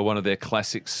League, I saw one of their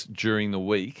classics during the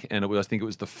week, and I think it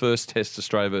was the first Test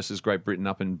Australia versus Great Britain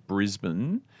up in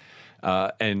Brisbane,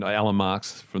 and Alan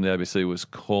Marks from the ABC was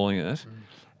calling it.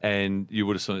 And you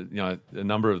would have seen, a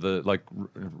number of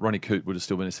Ronnie Coote would have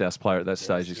still been a South player at that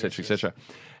stage, et cetera, et cetera.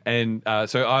 And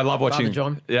so I love watching. Father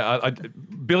John. Yeah,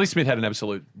 Billy Smith had an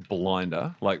absolute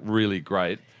blinder, like really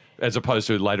great, as opposed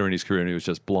to later in his career, and he was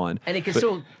just blind. And he can But-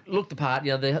 still look the part,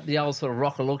 the old sort of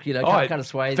rocker look, Oh, kind of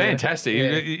sway. fantastic! Yeah.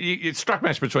 It struck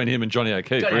match between him and Johnny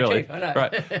O'Keefe, Johnny really. O'Keefe, I know.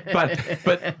 Right,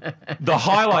 but the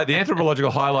highlight, the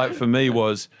anthropological highlight for me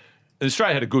was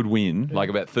Australia had a good win, like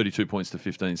about 32 points to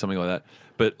 15, something like that.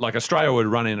 But like Australia would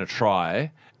run in a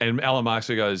try, and Alan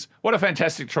Markser goes, "What a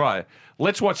fantastic try!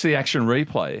 Let's watch the action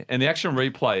replay." And the action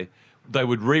replay, they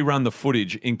would rerun the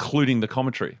footage, including the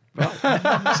commentary. So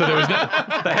there was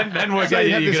they hadn't worked So out you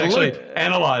yet. had You this could actually loop.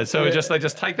 analyse. So they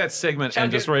just take that segment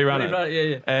and just rerun it.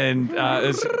 Yeah. And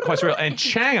it's quite surreal. And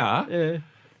Chang'e,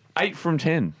 8 from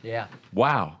 10. Yeah.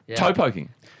 Wow. Yeah. Toe poking.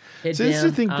 Head So this is the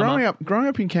down, thing. arm Growing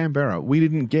up in Canberra, we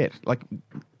didn't get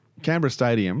Canberra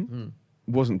Stadium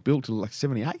wasn't built till like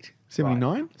 78,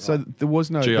 79. So there was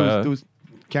no GIO. there was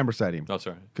Canberra Stadium. Oh,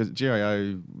 sorry. Because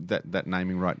GIO, that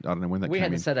naming right, I don't know when that We came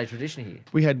had in. the Saturday tradition here.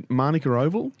 We had Manuka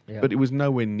Oval, Yeah. but it was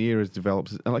nowhere near as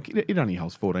developed. It only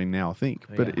holds 14 now, I think.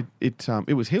 But Yeah.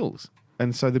 it was hills,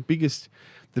 and so the biggest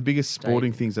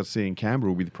sporting things I'd see in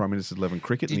Canberra would be the Prime Minister's 11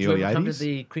 cricket Did in you the early ever come 80s. to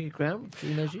the cricket ground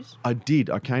in those years? I did.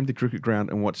 I came to the cricket ground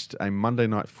and watched a Monday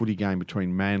night footy game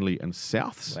between Manly and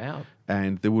Souths. Wow.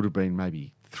 And there would have been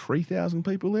maybe 3,000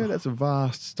 people there. That's a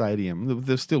vast stadium.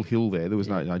 There's still hill there. There was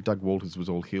no Doug Walters was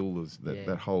all hill. There was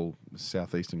that whole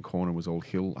southeastern corner was all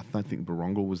hill. I don't think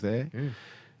Barongal was there.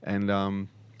 And I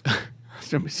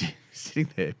just remember sitting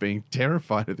there being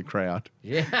terrified of the crowd.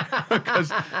 Yeah.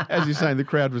 Because, as you're saying, the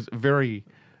crowd was very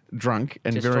drunk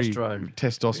and very Testosterone.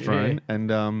 testosterone. Yeah.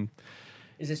 And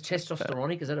Is this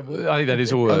testosteronic? Is that a word? I think that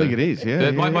is a word. I think it is, yeah.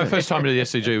 My first time to the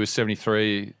SCG was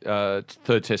 73,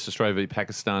 third Test Australia v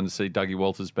Pakistan to see Dougie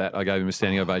Walters bat. I gave him a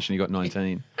standing ovation. He got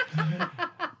 19.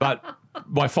 But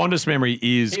my fondest memory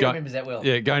is He remembers that well.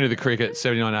 going to the cricket,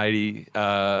 79, 80.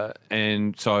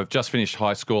 And so I've just finished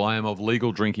high school. I am of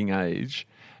legal drinking age.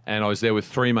 And I was there with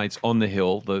 3 mates on the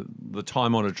hill, the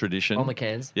time-honoured tradition. On the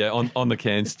cans. Yeah, on the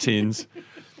cans, tins.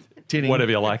 tinning.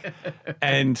 Whatever you like.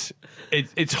 And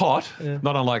it's hot,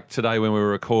 not unlike today when we were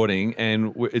recording,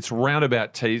 and it's round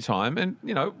about tea time. And,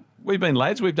 we've been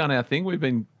lads, we've done our thing, we've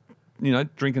been,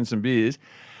 drinking some beers.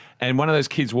 And one of those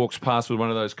kids walks past with one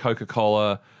of those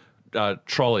Coca-Cola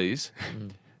trolleys,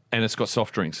 and it's got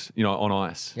soft drinks, on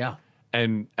ice. Yeah.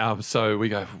 And so we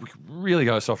could really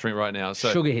go a soft drink right now.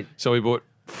 So, Sugar hit. So we bought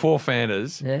 4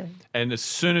 Fantas. Yeah. And as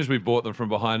soon as we bought them from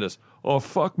behind us, "Oh,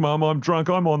 fuck, Mum, I'm drunk.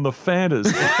 I'm on the Fantas."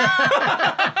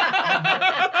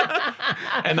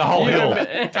 and the whole hill,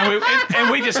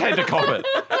 and we just had to cop it.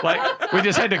 Like we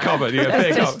just had to cop it. You go,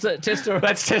 fair cop.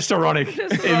 That's testosteronic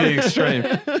in the extreme.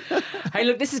 Hey,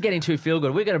 look, this is getting too feel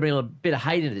good. We're going to bring a bit of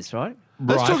hate into this, right?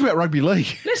 Let's talk about rugby league.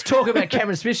 Let's talk about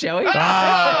Cameron Smith, shall we?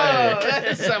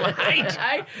 That's some hate.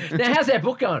 Hey, now, how's that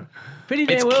book going? Pretty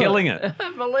damn It's well. killing it.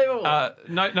 Unbelievable.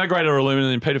 No greater illuminator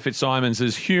than Peter Fitzsimons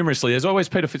as humorously as always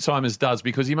Peter Fitzsimons does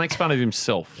because he makes fun of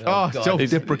himself.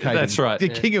 Self-deprecating. That's right. The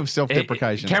king of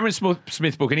self-deprecation. Cameron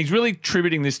Smith book, and he's really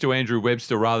tributing this to Andrew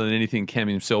Webster rather than anything Cam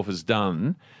himself has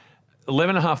done.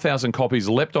 11,500 copies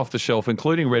leapt off the shelf,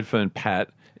 including Redfern Pat,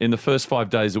 in the first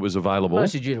 5 days it was available.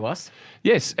 Mostly due to us.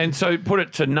 Yes, and so put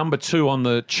it to number 2 on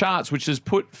the charts, which has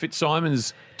put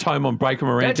Fitzsimons' tome on Breaker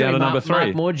Morant down to number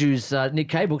 3. Mark Mordew's Nick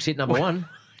Kay book's hit number 1.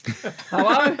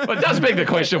 Hello? Well, it does beg the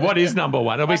question, what is number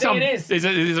 1? It'll be I think it is. Is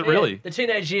it really? The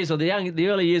teenage years or the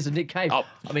early years of Nick Cave. Oh.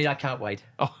 I mean, I can't wait.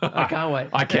 I can't wait.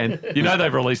 I can. You know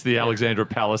they've released the Alexandra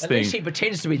Palace At thing. least he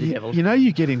pretends to be the devil. You know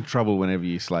you get in trouble whenever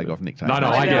you slag off Nick Taylor. No,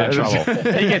 I get in trouble.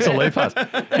 He gets a lead pass.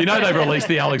 You know they've released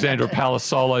the Alexandra Palace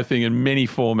solo thing in many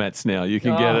formats now. You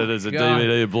can get it as a God.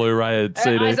 DVD, a Blu-ray, a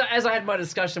CD. As I had my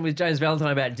discussion with James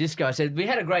Valentine about disco, I said we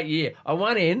had a great year. I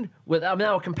went in with they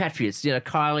were compatriots,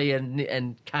 Kylie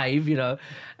and Cave,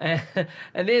 and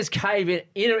there's Cave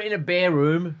in a bare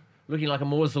room. Looking like a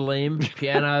mausoleum,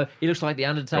 piano. He looks like the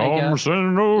Undertaker.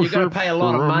 You've got to pay a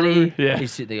lot of money. Yeah.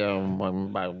 He's sitting there going,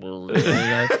 and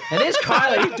there's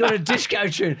Kylie doing a disco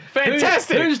tune.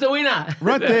 Fantastic. Who's the winner?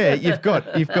 Right there, you've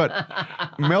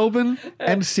got Melbourne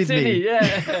and Sydney.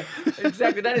 Yeah,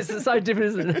 exactly. That is so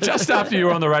different, isn't it? Just after you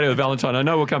were on the radio with Valentine, I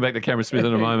know we'll come back to Cameron Smith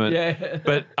in a moment. Yeah.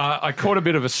 But I caught a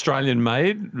bit of Australian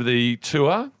Made, the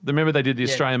tour. Remember they did the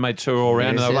Australian Made tour all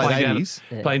around, Yes, and they were late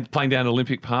playing 80s. playing down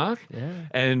Olympic Park. Yeah.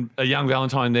 And a young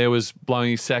Valentine there was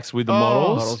blowing his sax with the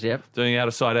Models, yep. doing Out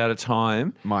of Sight, Out of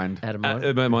Time. Mind. Adam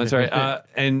Lloyd. Mine, sorry.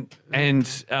 And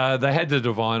they had the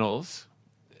Divinals.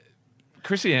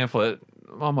 Chrissy Amphlett,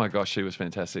 oh my gosh, she was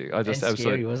fantastic. I just And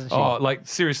absolutely. scary, wasn't she? Oh, like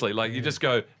seriously, like you just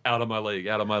go out of my league,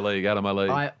 out of my league, out of my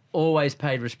league. I always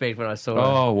paid respect when I saw her.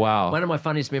 Oh wow. One of my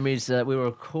funniest memories, we were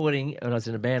recording when I was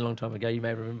in a band a long time ago. You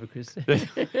may remember, Chris.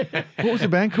 What was the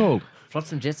band called?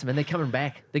 Flotsam Jetsam, and they're coming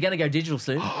back. They're going to go digital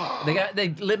soon.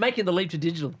 They're making the leap to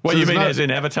digital. What So you there's mean no- as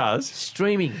in avatars?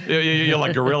 Streaming. You're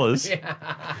like gorillas.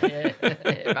 Yeah,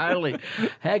 totally.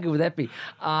 How good would that be?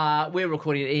 We were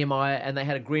recording at EMI, and they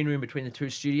had a green room between the two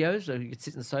studios, so you could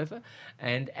sit in the sofa.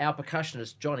 And our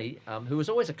percussionist Johnny, who was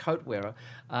always a coat wearer,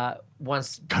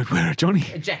 once Coat wearer Johnny.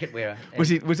 a jacket wearer. Was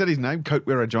that his name? Coat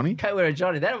wearer Johnny? Coat wearer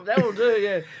Johnny. That will do.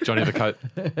 Yeah. Johnny the Coat.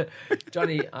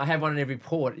 Johnny, I have one in every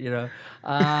port.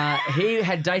 He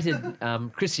had dated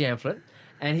Chrissy Amphlett.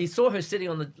 And he saw her sitting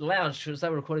on the lounge because they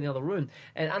were recording in the other room.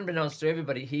 And unbeknownst to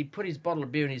everybody, he put his bottle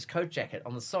of beer in his coat jacket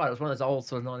on the side. It was one of those old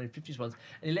sort of 1950s ones.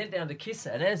 And he leant down to kiss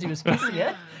her. And as he was kissing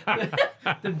her,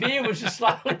 the beer was just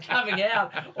slowly coming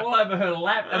out all over her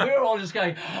lap. And we were all just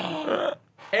going,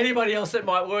 anybody else that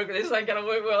might work, this ain't going to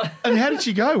work well. And how did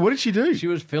she go? What did she do? She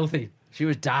was filthy. She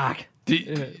was dark.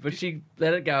 But she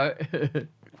let it go.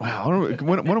 Wow. I don't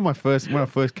know, when I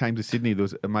first came to Sydney, there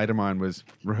was a mate of mine was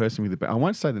rehearsing with the band. I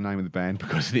won't say the name of the band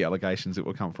because of the allegations that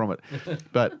will come from it.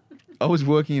 But I was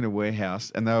working in a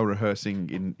warehouse and they were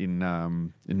rehearsing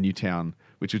in Newtown,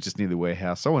 which was just near the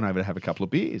warehouse. So I went over to have a couple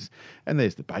of beers. And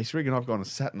there's the bass rig, and I've gone and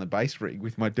sat in the bass rig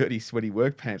with my dirty, sweaty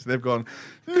work pants. They've gone,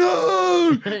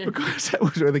 no! Because that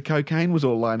was where the cocaine was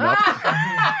all lined up.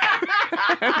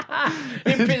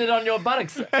 Imprinted on your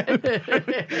buttocks.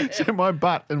 So my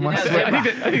butt and my know, sweat. I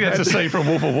think that's a scene from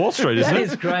Wolf of Wall Street, isn't That it?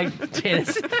 is great,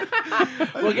 Dennis.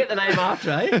 We'll get the name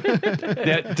after, eh?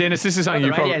 Now, Dennis, this is something the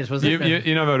you probably radiators, was it?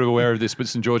 you're not aware of this, but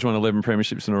St George won 11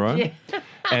 premierships in a row. Yeah.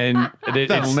 And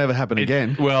That'll never happen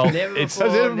again. Well, Never it's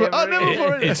before, never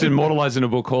before. it's immortalised in a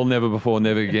book called Never Before,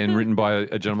 Never Again, written by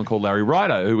a gentleman called Larry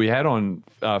Ryder, who we had on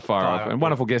Fire Up, and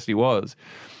wonderful guest he was.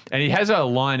 And he has a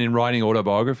line in writing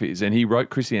autobiographies, and he wrote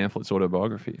Chrissy Amplett's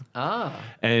autobiography.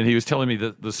 And he was telling me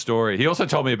the story. He also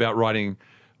told me about writing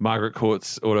Margaret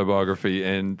Court's autobiography,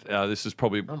 and this is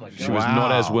probably she was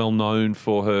not as well known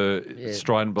for her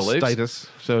strident beliefs. Status.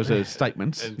 So it was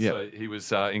statements. And Yeah. so he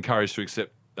was encouraged to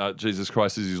accept Jesus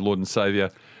Christ as his Lord and Saviour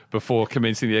before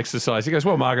commencing the exercise. He goes,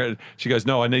 well, Margaret, she goes,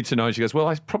 no, I need to know. And she goes, well,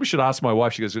 I probably should ask my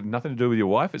wife. She goes, nothing to do with your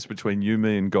wife. It's between you,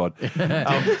 me, and God. And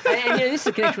this is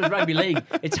the connection with rugby league.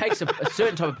 It takes a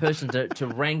certain type of person to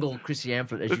wrangle Chrissy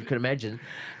Amphlett, as you could imagine.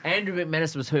 Andrew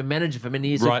McManus was her manager for many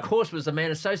years. Right. Of course, was a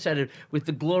man associated with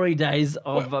the glory days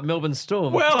of Melbourne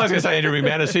Storm. Well, I was going to say Andrew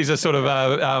McManus. He's a sort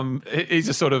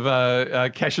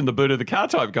of cash in the boot of the car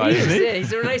type guy, isn't he? Yeah,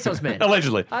 he's a Renaissance man.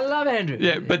 Allegedly. I love Andrew.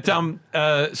 Yeah, but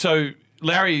so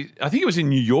Larry, I think it was in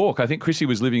New York. I think Chrissy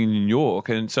was living in New York.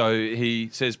 And so he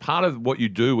says part of what you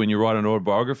do when you write an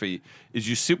autobiography is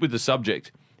you sit with the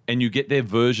subject and you get their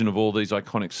version of all these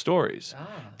iconic stories.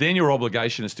 Then your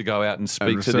obligation is to go out and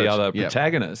speak to the research, other yep.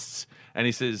 protagonists. And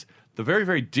he says the very,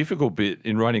 very difficult bit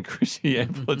in writing Chrissy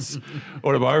Amplett's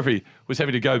autobiography was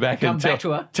having to go back and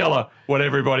tell her what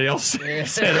everybody else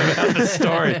said about the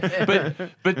story.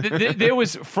 But there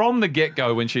was, from the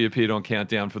get-go when she appeared on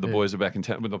Countdown for The Boys Are Back in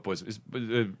Town, well, not Boys, Boys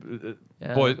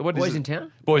in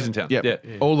Town? Boys in Town, Yep. yeah.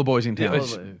 All the boys in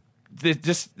town.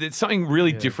 There's something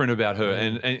really different about her.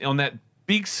 And on that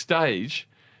big stage,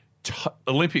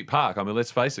 Olympic Park, I mean,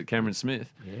 let's face it, Cameron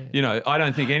Smith. You know, I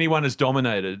don't think anyone has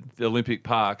dominated the Olympic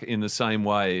Park in the same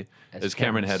way as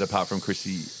Cameron had, apart from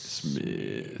Chrissy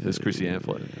Smith, as Chrissy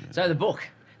Amphlett. So the book.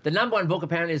 The number one book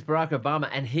apparently is Barack Obama,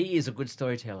 and he is a good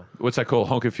storyteller. What's that called?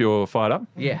 Honk if you're fired up?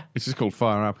 Yeah. It's just called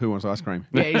Fire Up. Who wants ice cream?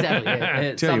 Yeah, exactly.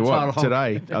 Yeah. Tell you what, Subtitle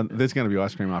honk. today there's going to be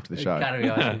ice cream after the show. Gotta be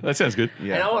honest. That sounds good.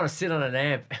 Yeah. And I want to sit on an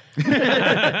amp.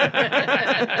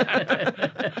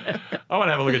 I want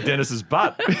to have a look at Dennis's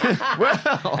butt.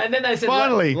 And then they said,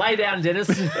 Finally. lay down, Dennis.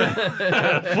 Flip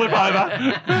over,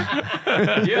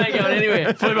 You ain't going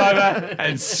anywhere. flip over,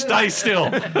 and stay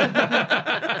still.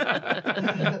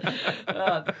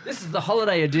 This is the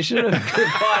holiday edition of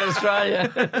Goodbye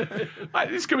Australia.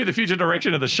 This could be the future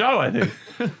direction of the show, I think.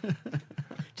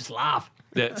 Just laugh.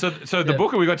 Yeah. So the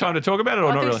book, have we got time to talk about it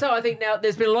or I not think really? so. I think now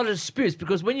there's been a lot of disputes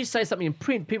because when you say something in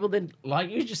print, people then, like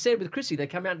you just said with Chrissy, they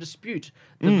come out and dispute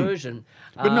the version.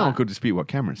 But no one could dispute what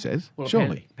Cameron says. Well,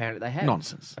 surely. Apparently they have.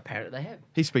 Nonsense. Apparently they have.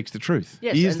 He speaks the truth.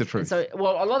 Yes, he is and- the truth. and so,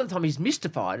 well, a lot of the time he's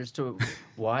mystified as to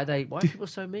why are people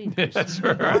so mean. That's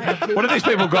right. What have these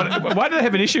people got? Why do they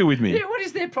have an issue with me? Yeah, what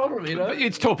is their problem? You know,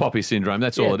 It's tall poppy syndrome.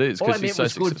 That's all it is. All I 'cause he's meant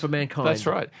was so good successful. for mankind. That's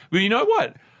right. Well, you know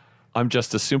what? I'm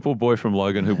just a simple boy from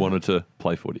Logan who wanted to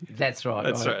play footy. That's right.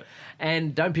 That's right.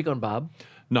 And don't pick on Barb.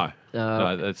 No,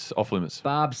 that's off limits.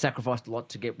 Barb sacrificed a lot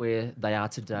to get where they are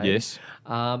today. Yes.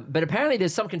 But apparently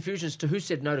there's some confusion as to who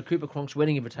said no to Cooper Cronk's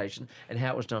wedding invitation and how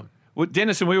it was done. Well,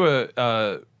 Dennis and we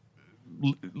were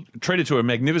treated to a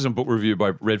magnificent book review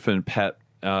by Redfern Pat,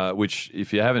 which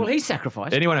if you haven't, Well, he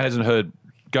sacrificed. anyone who hasn't heard,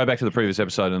 go back to the previous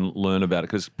episode and learn about it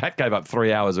because Pat gave up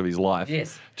 3 hours of his life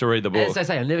to read the book. As they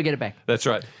say, I'll never get it back. That's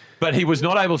right. But he was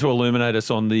not able to illuminate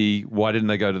us on the why didn't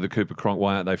they go to the Cooper Cronk,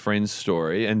 why aren't they friends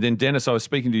story. And then, Dennis, I was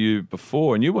speaking to you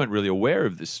before and you weren't really aware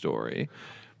of this story.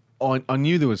 I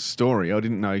knew there was a story. I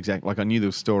didn't know exactly. Like, I knew there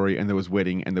was a story and there was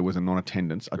wedding and there was a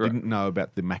non-attendance. I didn't know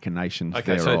about the machinations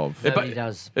thereof. Nobody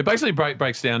does. It basically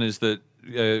breaks down is that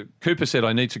Cooper said,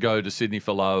 I need to go to Sydney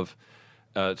for love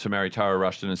to marry Tara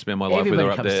Rushton and spend my life Everybody with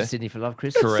her up comes there. to Sydney for love,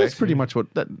 Chris. Correct. That's pretty much what,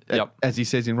 as he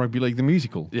says in Rugby League, the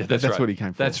musical. Yeah, that's right. what he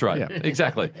came for. That's right. Yeah.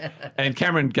 Exactly. And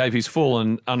Cameron gave his full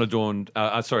and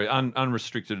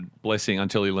unrestricted blessing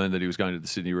until he learned that he was going to the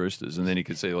Sydney Roosters, and then he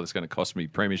could see, well, it's going to cost me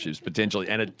premierships potentially,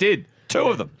 and it did, 2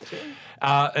 of them.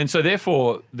 And so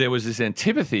therefore there was this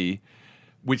antipathy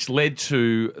which led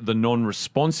to the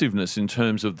non-responsiveness in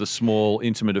terms of the small,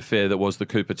 intimate affair that was the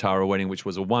Cooper Tara wedding, which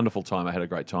was a wonderful time. I had a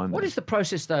great time there. What is the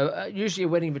process, though? Usually a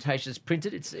wedding invitation is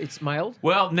printed, it's mailed.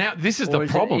 Well, now this is Or the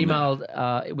is problem. it emailed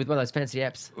with one of those fancy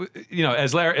apps? You know,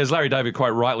 as Larry David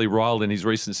quite rightly riled in his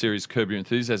recent series Curb Your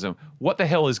Enthusiasm, what the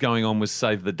hell is going on with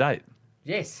Save the Date?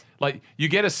 Yes. Like, you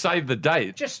get a save the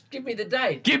date. Just give me the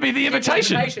date. Give me the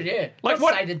invitation. Yeah. Like Not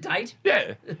what? say the date.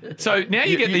 Yeah. So now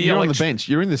you get the You're on the bench.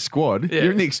 You're in the squad. Yeah.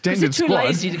 You're in the Because extended you're too squad.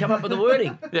 lazy to come up with the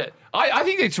wording. Yeah, I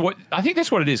think that's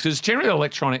what it is because it's generally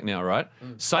electronic now, right?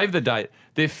 Save the date.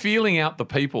 They're feeling out the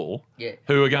people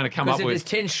who are going to come up Because if with. there's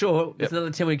 10 short, there's another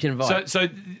 10 we can invite. So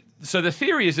the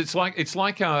theory is it's like they use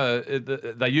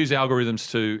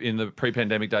algorithms in the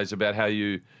pre-pandemic days about how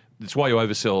it's why you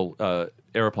oversell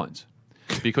aeroplanes.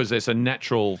 Because there's a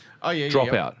natural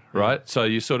dropout, right? So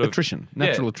you sort of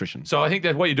natural attrition. So I think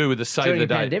that's what you do with the save During the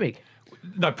the date. pandemic.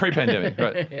 No, pre-pandemic,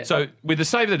 right? So with the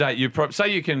save the date, say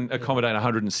you can accommodate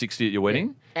 160 at your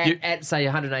wedding. At say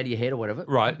 180 a head or whatever.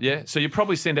 Right, yeah. So you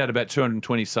probably send out about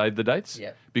 220 save the dates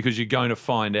because you're going to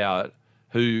find out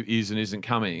who is and isn't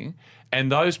coming. And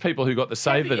those people who got the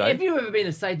save the date. Have you ever been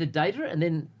a save the dater and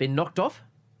then been knocked off?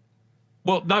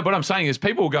 Well, no, what I'm saying is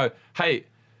people will go, hey,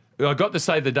 I got the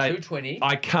save the date. 220.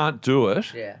 I can't do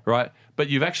it. Yeah. Right? But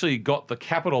you've actually got the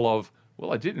capital of,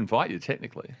 well, I did invite you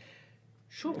technically.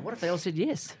 Sure, but what if they all said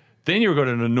yes? Then you've got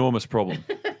an enormous problem.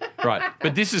 Right.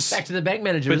 But this is Back to the bank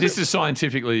manager. But this is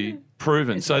scientifically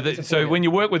proven. So when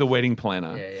you work with a wedding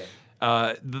planner,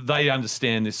 they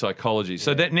understand this psychology.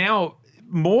 So that now,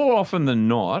 more often than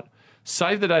not,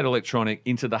 save the date electronic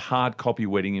into the hard copy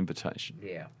wedding invitation.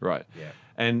 Yeah. Right. Yeah.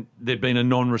 And there'd been a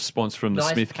non-response from the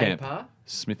Nice Smith camp. paper.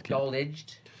 Smith Camp. Gold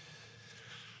edged,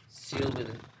 sealed with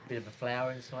a bit of a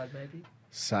flower inside, maybe.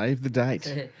 Save the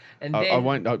date. And I then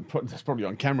won't. That's probably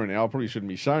on camera now. I probably shouldn't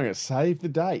be showing it. Save the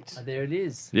date. there it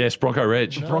is. Yes, Bronco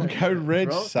Reg. Bronco Reg.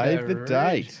 Bronco Save the Reg.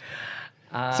 date.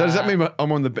 So does that mean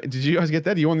I'm on the? Did you guys get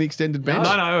that? Are you on the extended bench?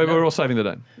 No, we're all saving the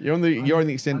day. You're on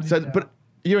the extended. So, but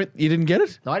you didn't get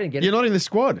it. No, I didn't get You're it. not in the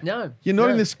squad. No, You're not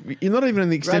no. in this. You're not even in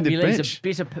the extended Rugby league's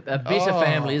bench. a bitter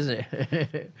family, isn't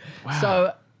it?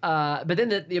 So, but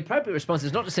then the appropriate response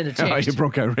is not to send a Oh, text. you're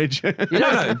Bronco Reg.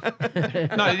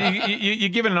 No, you're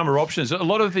given a number of options. A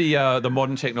lot of the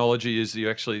modern technology is you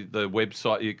actually the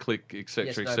website you click, etc.,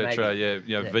 Yes, no, etc. maybe.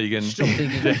 Yeah, vegan. Still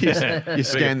thinking. you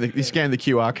scan the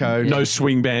QR code. No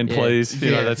swing band, Yeah. please. You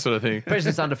Yeah. know that sort of thing.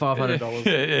 Presents under $500.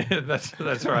 Yeah,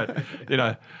 that's right. You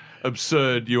know,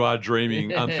 absurd. You are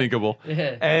dreaming, unthinkable.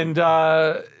 Yeah. And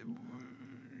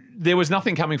there was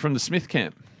nothing coming from the Smith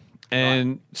camp,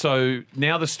 and so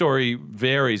now the story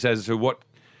varies as to what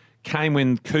came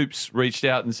when Coops reached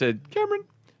out and said, "Cameron,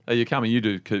 are you coming? You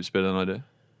do Coops better than I do."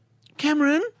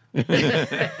 Cameron. And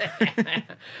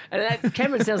that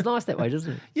Cameron sounds nice that way,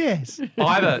 doesn't it? Yes.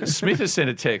 Either Smith has sent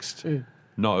a text,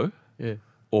 no, Yeah.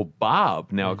 or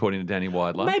Barb, now according to Danny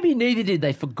Widler, Maybe neither did.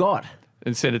 They forgot.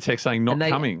 and sent a text saying not And they-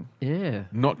 coming. Yeah.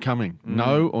 Not coming.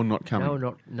 No or not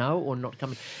coming. No, or not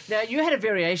coming. Now you had a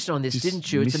variation on this, Just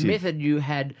didn't you? It's a missive. method you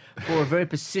had for a very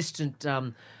persistent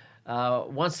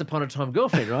once upon a time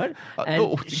girlfriend, right?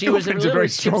 Girlfriend's a very little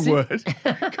strong tipsy,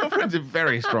 word. Girlfriend's a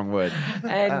very strong word.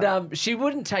 and she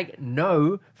wouldn't take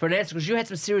no for an answer because you had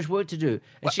some serious work to do,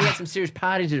 and she had some serious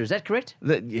partying to do. Is that correct?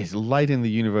 Yes, late in the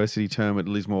university term at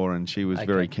Lismore, and she was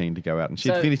very keen to go out, and she'd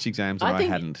So, finished exams, and I think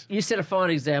hadn't. You set a fine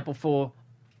example for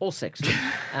all sex,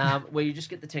 where you just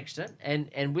get the texter,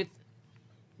 and with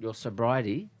your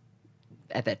sobriety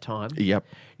at that time, Yep.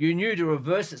 you knew to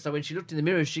reverse it. So when she looked in the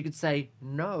mirror, she could say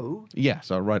no, Yeah,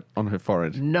 so I wrote on her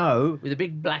forehead. no, with a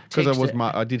big black text. Because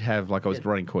I did have, like, I was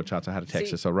writing court charts. I had a texter,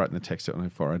 See- so I wrote in the texter on her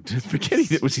forehead, forgetting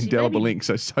that it was See, indelible maybe- ink,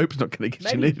 so soap's not going to get.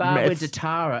 She Maybe needed Barb went meth. to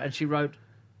Tara and she wrote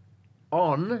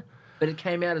on, but it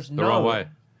came out as The no. wrong way.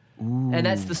 And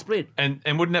that's the split. And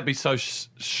wouldn't that be so So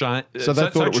they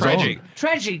thought it was tragic? on.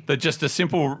 Tragic. That just a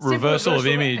simple reversal of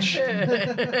image.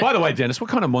 By the way, Dennis, what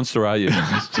kind of monster are you?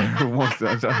 Terrible monster.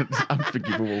 It's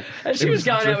unforgivable. And she It was a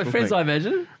going out dreadful with friends, thing. I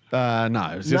imagine. No,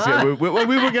 it was just, No? we were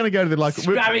going to go to the we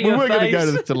Scrubbing were her going to go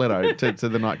to face. the Stiletto to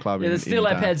the nightclub. Yeah, there's still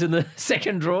iPads in the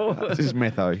second drawer. This is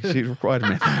metho. She required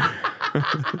metho.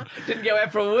 Didn't go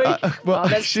out for a week. Well, oh,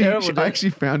 that's she, terrible. I dude. actually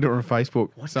found her on Facebook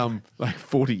some like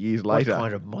 40 years What later.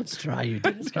 kind of monster are you?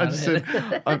 Dennis I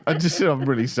just said, I'm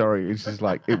really sorry. It's just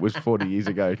like it was 40 years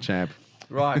ago, champ.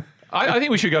 Right. I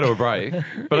think we should go to a break.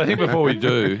 But I think before we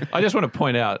do, I just want to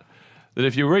point out that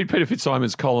if you read Peter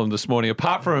Fitzsimon's column this morning,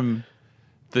 apart from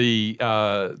the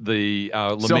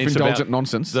laments Self-indulgent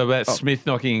nonsense. about Oh. Smith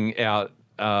knocking out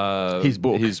His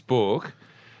book.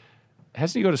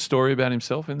 hasn't he got a story about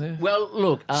himself in there? Well,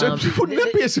 look. So wouldn't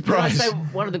that be a surprise? Did I say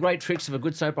one of the great tricks of a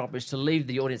good soap opera is to leave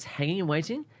the audience hanging and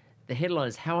waiting? The headline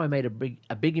is How I Made a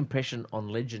Big Impression on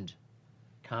Legend.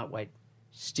 Can't wait.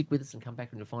 Stick with us and come back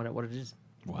and you'll find out what it is.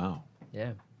 Wow.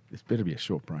 Yeah. This better be a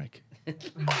short break.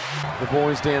 The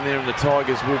boys down there in the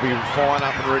Tigers will be fine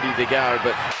up and ready to go,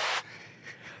 but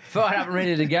Fired up and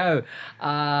ready to go.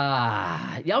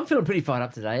 Yeah, I'm feeling pretty fired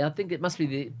up today. I think it must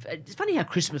be it's funny how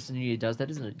Christmas and New Year does that,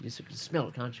 isn't it? You sort of smell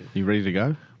it, can't you? You ready to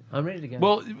go? I'm ready to go.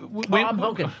 Well, I'm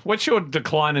honking. what's your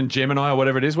decline in Gemini or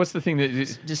whatever it is? What's the thing that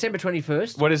is, December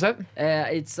 21st. what is that?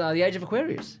 It's the age of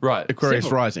Aquarius. Right. Aquarius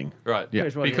Simple. Rising. Right. Yeah.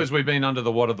 Aquarius rising. Because we've been under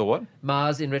the what of the what?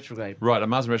 Mars in retrograde. Right, a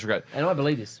Mars in retrograde. And I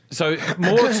believe this. So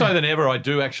more so than ever, I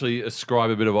do actually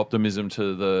ascribe a bit of optimism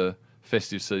to the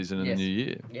festive season and Yes. the new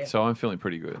year. Yeah. So I'm feeling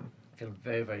pretty good. Feeling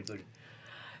very, very good.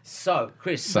 So,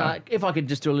 Chris, So- if I could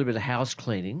just do a little bit of house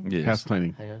cleaning. Yes. House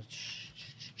cleaning. Hang on.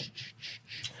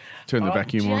 Turn the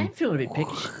vacuum gee, on. I'm feeling a bit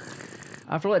peckish.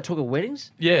 After all that talk of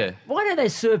weddings, Yeah. why don't they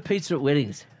serve pizza at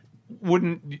weddings?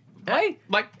 Wouldn't Hey?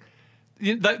 like.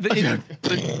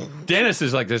 Dennis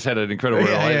has like just had an incredible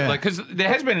Yeah. because there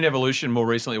has been an evolution more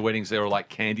recently of weddings. There are like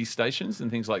candy stations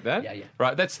and things like that. Yeah, yeah.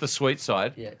 Right, that's the sweet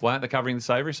side. Yeah. Why aren't they covering the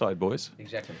savoury side, boys?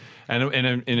 Exactly. And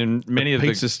in many of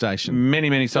pizza the station.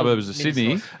 many suburbs of Mini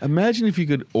Sydney, stores. Imagine if you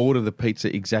could order the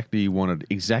pizza exactly you wanted,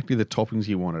 exactly the toppings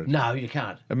you wanted. No, you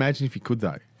can't. Imagine if you could,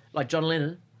 though. Like John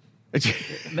Lennon.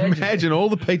 Imagine all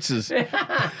the pizzas.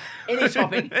 Any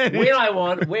topping, when I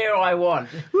want, where I want.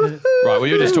 right? Well,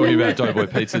 you're just talking about Doughboy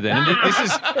Pizza then.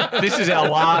 And this is our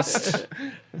last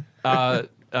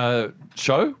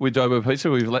show with Doughboy Pizza.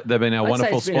 They've been our I'd say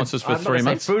wonderful it's been sponsors for I'm not 3 gonna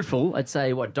months. say fruitful. I'd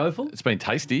say what, doughful? It's been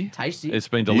tasty. Tasty. It's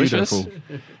been delicious.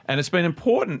 Beautiful. And it's been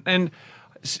important. And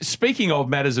Speaking of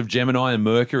matters of Gemini and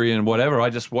Mercury and whatever, I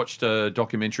just watched a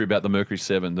documentary about the Mercury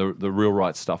 7, the real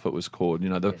right stuff it was called. You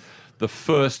know, the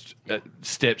first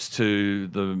steps to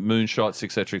the moonshots,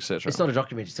 etc., etc. It's not a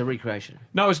documentary; it's a recreation.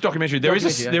 No, it's a documentary. There is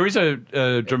a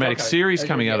dramatic doco. series Okay,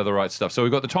 coming out yeah. of the right stuff. So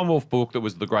we've got the Tom Wolfe book that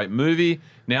was the great movie.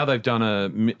 Now they've done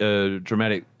a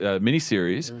dramatic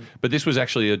miniseries, but this was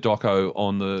actually a doco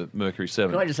on the Mercury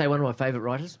 7. Can I just say one of my favourite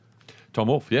writers? Tom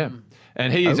Wolfe, yeah.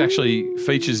 And he is actually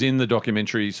features in the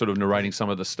documentary, sort of narrating some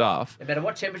of the stuff. No matter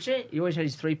what temperature, he always had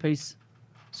his three-piece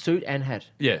suit and hat.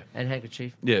 Yeah. And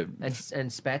handkerchief. Yeah.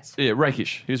 And spats. Yeah,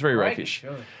 rakish. He was very Rakish, rakish.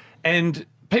 sure. And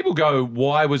people go,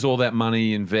 why was all that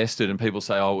money invested? And people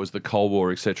say, oh, it was the Cold War,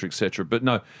 et cetera, et cetera. But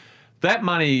no, that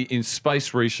money in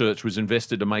space research was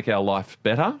invested to make our life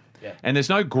better. Yeah. And there's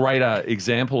no greater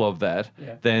example of that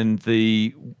than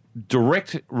the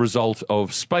direct result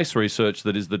of space research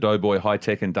that is the Doughboy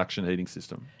high-tech induction heating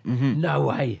system. No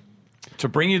way. To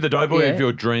bring you the Doughboy Yeah. of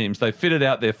your dreams, they fitted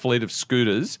out their fleet of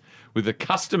scooters with a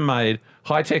custom-made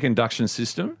high-tech induction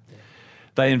system.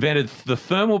 They invented the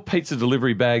thermal pizza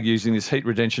delivery bag using this heat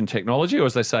retention technology, or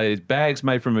as they say, bags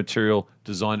made from material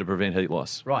designed to prevent heat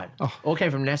loss. Right. All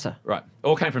came from NASA. Right.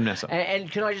 All came from NASA.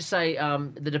 And can I just say,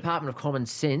 the Department of Common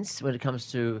Sense, when it comes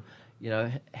to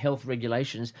health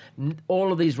regulations,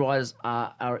 all of these riders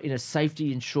are in a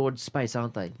safety insured space,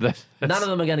 aren't they? That's- None of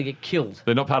them are going to get killed.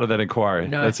 They're not part of that inquiry.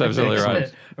 No. That's absolutely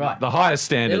right. Right. The highest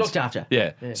standards. They're looked after.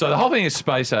 Yeah. Yeah. So the whole thing is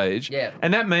space age. Yeah.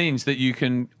 And that means that you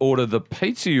can order the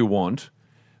pizza you want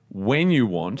when you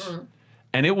want,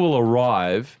 and it will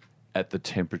arrive at the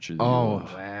temperature that you want.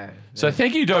 Wow. So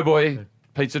thank you,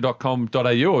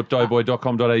 doughboypizza.com.au or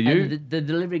doughboy.com.au. And the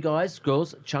delivery guys,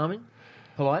 girls, charming,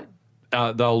 polite,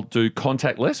 They'll do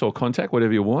contactless or contact,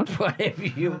 whatever you want. whatever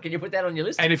you can you put that on your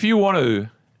list? And if you want to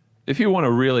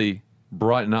really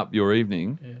brighten up your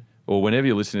evening, or whenever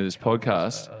you're listening to this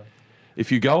podcast,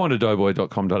 if you go onto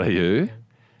doughboy.com.au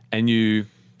and you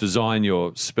design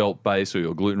your spelt base or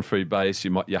your gluten-free base,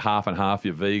 you're half and half,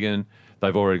 you're vegan.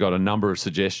 They've already got a number of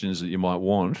suggestions that you might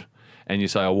want, and you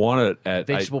say, I want it at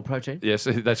Vegetable protein. Yes,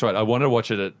 that's right. I want to watch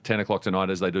it at 10 o'clock tonight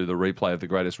as they do the replay of the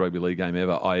greatest rugby league game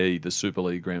ever, i.e. the Super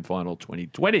League Grand Final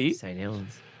 2020. St.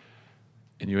 Helens.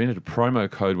 And you entered a promo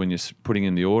code when you're putting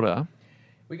in the order.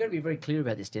 We've got to be very clear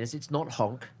about this, Dennis. It's not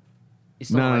honk.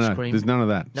 It's No, not no, ice no. cream. There's none of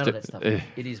that. None of that stuff. eh.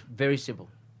 It is very simple.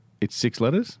 It's 6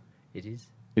 letters. It is.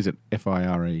 Is it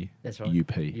FIRE? That's right.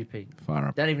 UP. UP. Fire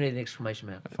up. Don't even need an exclamation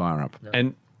mark. Fire up.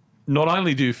 And not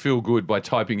only do you feel good by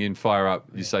typing in Fire Up,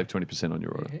 you save 20% on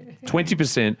your order.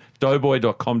 20%,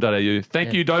 doughboy.com.au.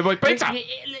 Thank you, Doughboy Pizza.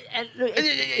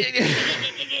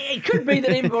 It could be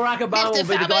that even Barack Obama will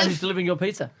be the guy who's delivering your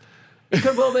pizza. It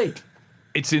could well be.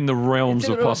 It's in the realms It's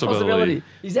in of the realm possibility.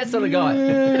 He's that sort of guy.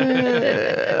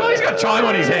 Well, he's got time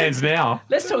on his hands now.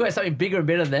 Let's talk about something bigger and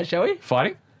better than that, shall we?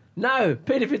 Fighting? No,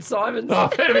 Peter Fitzsimons. Oh,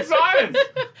 Peter Simons.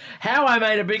 How I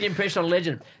Made a Big Impression on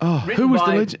Legend. Oh, Written who was the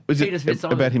by legend? Was Peter it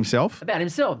Fitzsimons. about himself? About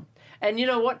himself. And you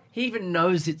know what? He even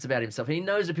knows it's about himself. He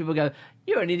knows that people go,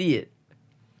 you're an idiot.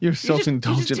 You're a You're just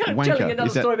self-indulgent wanker. telling another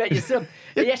Is that- story about yourself.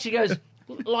 He actually goes,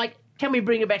 like, can we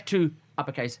bring it back to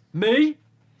uppercase me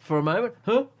for a moment?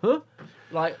 Huh?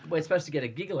 Like, we're supposed to get a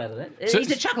giggle out of that. So-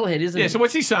 He's a chucklehead, isn't he? Yeah, so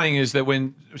what's he saying is that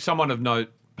when someone of note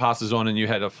passes on and you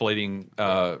had a fleeting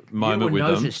moment were with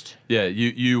noticed. them, yeah,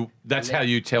 you that's how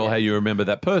you tell how you remember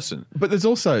that person. But there's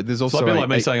also It's a bit like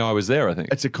me saying I was there, I think.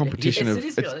 it's a competition Yes, of it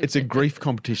is, it's a grief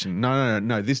competition.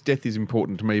 No. This death is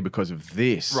important to me because of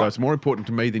this. So Right. it's more important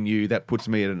to me than you. That puts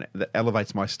me that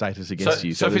elevates my status against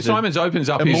you. So there's a- Fitzsimons opens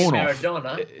up a his mourn off.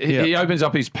 Maradona. he opens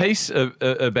up his piece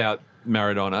about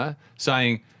Maradona,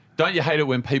 saying, "Don't you hate it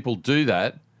when people do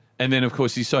that?" And then, of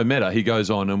course, he's so meta. He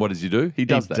goes on, and what does he do? He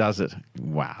does He that. does it.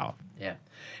 Wow. Yeah.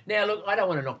 Now, look, I don't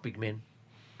want to knock big men,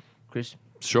 Chris.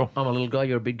 Sure, I'm a little guy,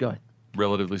 you're a big guy.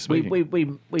 relatively We, speaking.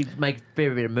 we make a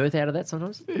fair bit of mirth out of that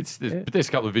sometimes. There's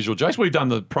a couple of visual jokes. We've done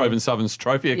the Proven Southerns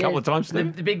Trophy a couple of times. The,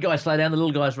 the big guys slow down, the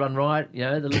little guys run right. You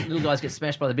know, the little guys get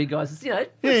smashed by the big guys. It's, Yeah.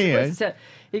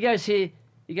 He goes here.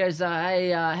 He goes,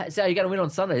 hey, so you're going to win on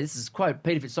Sunday. This is quote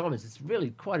Peter Fitzsimons. It's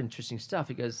really quite interesting stuff.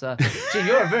 He goes, gee,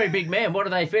 you're a very big man. What are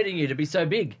they feeding you to be so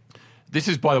big? This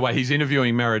is, by the way, he's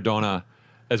interviewing Maradona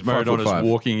as 5'5". Maradona's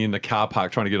walking in the car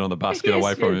park trying to get on the bus, get Yes,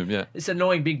 away from him. Yeah. It's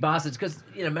annoying big bastards because,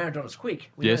 Maradona's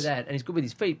quick. We Yes. know that. And he's good with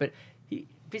his feet. But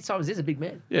Fitzsimons is a big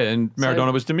man. Yeah, and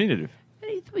Maradona was diminutive.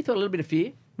 And we thought a little bit of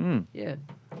fear. Yeah.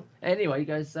 Anyway, he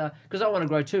goes, because I want to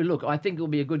grow too. Look, I think it'll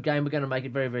be a good game. We're going to make it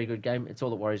a very, very good game. It's all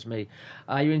that worries me.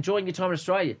 Are you enjoying your time in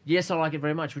Australia? Yes, I like it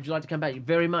very much. Would you like to come back?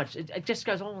 Very much. It just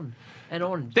goes on and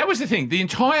on. That was the thing. The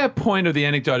entire point of the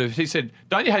anecdote of he said,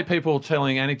 "Don't you hate people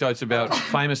telling anecdotes about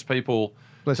famous people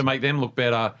to make them look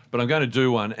better, but I'm going to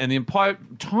do one. And the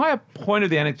entire point of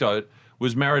the anecdote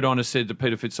was Maradona said to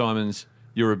Peter Fitzsimons,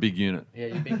 "You're a big unit." Yeah,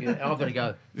 you're big. I've got to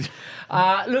go.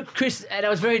 Look, Chris, and I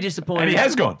was very disappointed. And he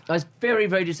has gone. I was very,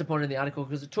 very disappointed in the article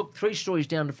because it took 3 stories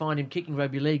down to find him kicking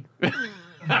rugby league.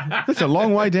 That's a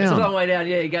long way down. It's a long way down,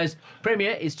 yeah. He goes,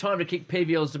 Premier, it's time to kick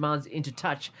PVL's demands into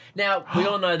touch. Now, we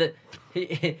all know that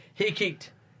he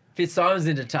kicked Fitzsimons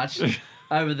into touch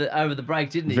over the break,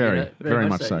 didn't he? Very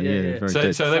much so. Yeah, very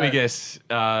deep. So let me guess.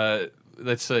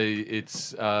 Let's see.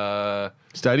 It's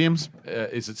Stadiums?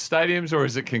 is it stadiums or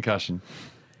is it concussion?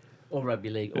 Or rugby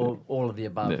league, or all of the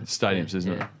above. Yeah, stadiums,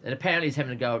 isn't it? And apparently he's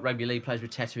having to go at rugby league players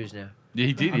with tattoos now. Yeah,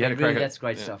 he did. He had a really, crack. that's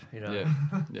great stuff, you know.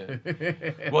 Yeah.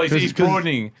 Well, he's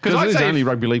broadening. Because there's say only if-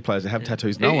 rugby league players that have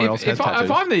tattoos. No one else has tattoos.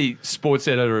 If I'm the sports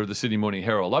editor of the Sydney Morning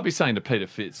Herald, I'd be saying to Peter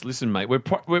Fitz, listen, mate, we're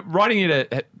writing you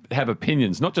to have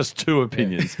opinions, not just 2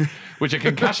 opinions, which are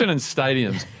concussion and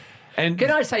stadiums. And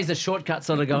Can I say he's a shortcut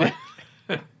sort of guy?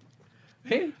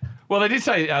 well, they did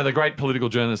say the great political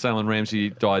journalist Alan Ramsey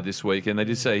died this week, and they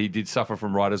did say he did suffer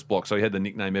from writer's block, so he had the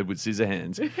nickname Edward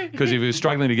Scissorhands, because if he was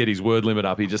struggling to get his word limit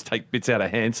up, he'd just take bits out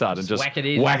of Hansard and just whack it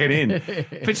in. Whack it in.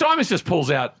 Fitzsimons just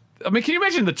pulls out. I mean, can you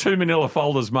imagine the 2 manila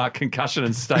folders marked concussion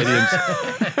and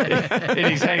stadiums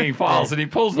in his hanging files, and he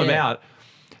pulls them Yeah. out.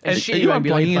 And Are shitty you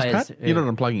rugby unplugging league us, players. Pat? Yeah. You're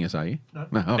not unplugging us, are you?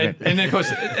 No. Okay. And of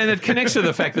course, and it connects to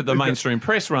the fact that the mainstream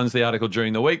press runs the article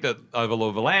during the week that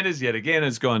Overlord Volanders yet again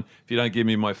has gone, if you don't give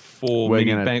me my 4 We're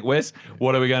mini gonna- Bank West,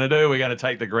 what are we going to do? We're going to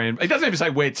take the grand. It doesn't even say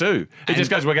where to. It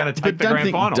just goes, we're going to take the grand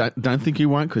final. Don't think you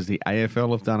won't, because the AFL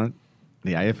have done it.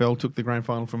 The AFL took the grand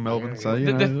final from Melbourne. So you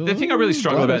The, know, the thing I really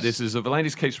struggle blood about this is that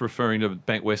Volanders keeps referring to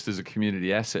Bank West as a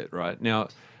community asset, right? Now,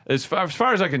 as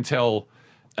far as I can tell,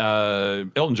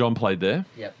 Elton John played there.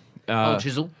 Yep. Uh, Old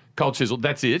Chisel. Cold Chisel,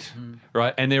 that's it,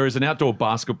 right? And there is an outdoor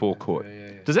basketball court.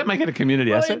 Does that make it a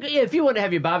community Well, asset? yeah, if you want to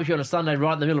have your barbecue on a Sunday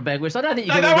right in the middle of Bankwest, I don't think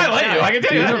you No, can. they won't let you. I can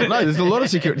tell you. that. No, there's a lot of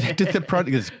security.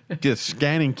 Just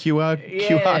scanning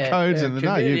QR codes and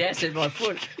community asset by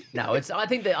foot. No, it's. I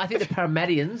think the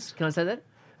Paramedians. Can I say that?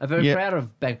 Are very Yeah. proud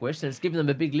of Bankwest, and it's given them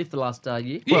a big lift the last year.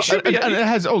 You Well, should be, and it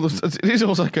has all this, it is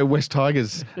also like a West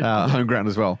Tigers home ground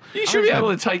as well. you should be able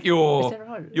to take your Is that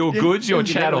right? goods, your Yeah.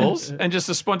 chattels, and just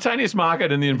the spontaneous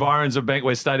market and the environs of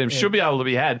Bankwest Stadium should be able to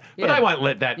be had, but Yeah. they won't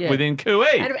let that Yeah. within QE.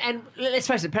 And let's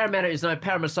face it, Parramatta is no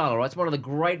Paramasala, right? It's one of the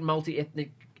great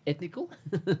ethnical.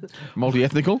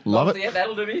 Multi-ethnical, love it. Yeah,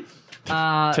 that'll do me.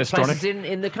 Testronic. Places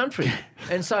in the country,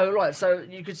 and so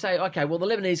you could say, okay, well the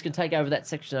Lebanese can take over that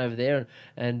section over there,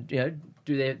 and you know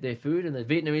do their food, and the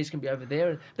Vietnamese can be over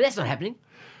there, but that's not happening.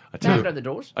 They tell open you- up the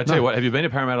doors. I tell you what, have you been to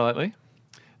Parramatta lately?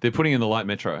 They're putting in the light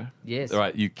metro. Yes. All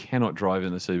right, you cannot drive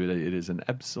in the CBD. It is an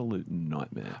absolute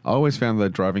nightmare. I always found that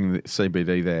driving the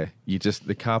CBD there,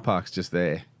 the car park's just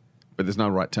there, but there's no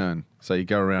right turn. So you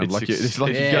go around It's it's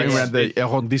like Yeah, you're going yeah. around the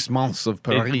arrondissements of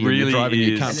Paris, and really you're driving,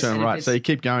 you is. can't turn And right. if So you it's-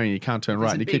 keep going, you can't turn right,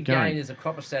 It's and a you big keep going. gain. There's a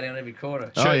cropper standing on every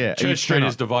corner. Oh, yeah, Church you Street cannot-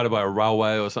 is divided by a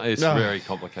railway or something. It's No. very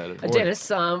complicated.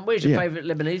 Dennis, where's your Yeah. favourite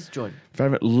Lebanese joint?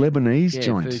 Favorite Lebanese Yeah,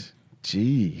 joint? food.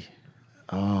 Gee.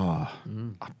 While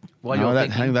No, you're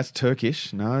thinking. that's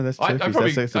Turkish. No, that's I'd Turkish.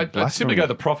 probably That's a I'd blasphemy. simply go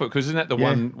the Prophet because isn't that the Yeah.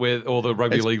 one where all the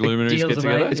rugby It's league big luminaries deals get are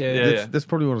together? made, yeah. That's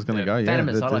probably what I was going to go. Yeah,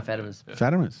 Fatimas, I like Fatimas.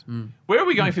 Fatimas. Where are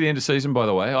we going for the end of season, by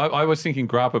the way? I was thinking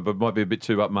Grappa, but might be a bit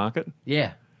too upmarket.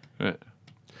 Yeah, Yeah.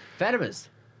 Fatimas.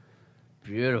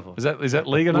 Beautiful. Is that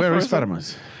league enough? Where for is us?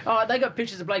 Fatimas? Oh, they got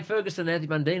pictures of Blake Ferguson and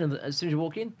Anthony Mundine as soon as you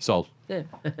walk in. Sold. Yeah.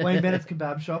 Wayne Bennett's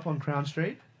kebab shop on Crown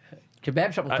Street.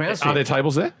 Kebab shop on Crown Are Street. there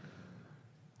tables there?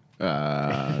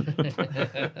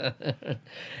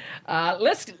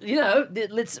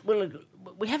 Well,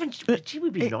 we haven't. Gee,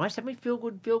 we'd be nice, haven't we? Feel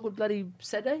good, bloody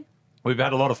Saturday. We've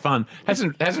had a lot of fun.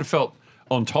 Hasn't felt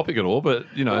on topic at all, but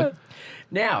you know.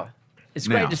 Now, it's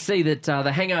great Now. to see that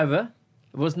the hangover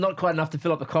was not quite enough to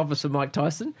fill up the coffers for Mike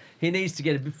Tyson. He needs to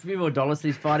get a few more dollars.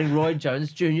 He's fighting Roy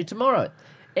Jones Jr. tomorrow.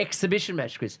 Exhibition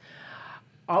match, Chris.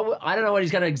 I don't know what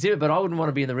he's going to exhibit, but I wouldn't want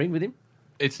to be in the ring with him.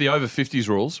 It's the over 50s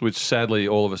rules, which sadly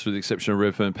all of us, with the exception of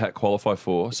Redfern and Pat, qualify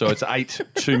for. So it's 8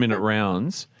 2-minute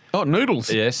rounds. Oh,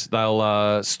 noodles. Yes,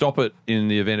 they'll stop it in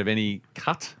the event of any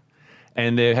cut.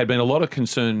 And there had been a lot of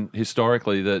concern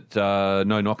historically that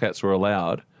no knockouts were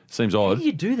allowed. Seems odd. do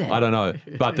you do that? I don't know.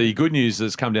 But the good news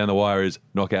that's come down the wire is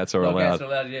knockouts are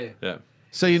allowed. yeah. Yeah.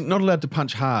 So you're not allowed to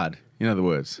punch hard, in other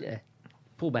words. Yeah.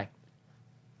 Pull back.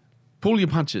 Pull your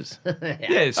punches.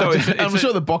 Yeah, so I'm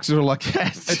sure the boxers are like,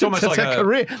 yes, It's almost like a a-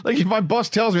 career. Like if my boss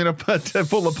tells me to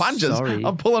pull the punches, Sorry.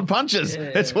 I'm pulling punches.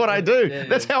 That's what I do.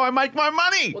 That's how I make my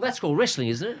money. Well, that's called wrestling,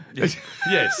 isn't it?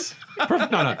 Yes.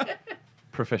 No.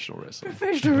 Professional wrestling.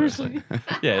 Professional wrestling.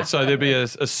 Yeah, so there'd be a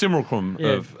simulacrum Yeah.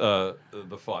 of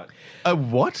the fight. A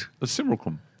what? A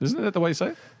simulacrum. Isn't that the way you say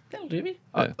it? That'll do me.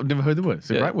 Yeah. I've never heard the word. It's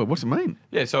a Yeah. great word. What's it mean?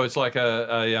 Yeah, so it's like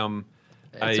a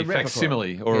It's a replica.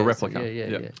 facsimile or a Yeah, replica.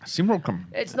 yeah. Simulacrum.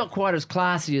 It's not quite as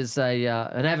classy as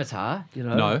an Avatar,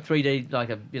 No. 3D, like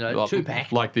a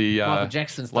two-pack. like the Michael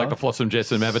Jackson like the style. Flotsam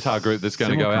Jetsam Avatar group that's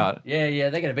going to go out. Yeah,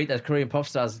 they're going to beat those Korean pop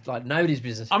stars like nobody's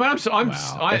business. I mean,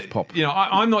 F-pop.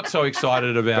 I'm not so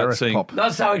excited about Ferris seeing pop.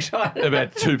 Not so excited.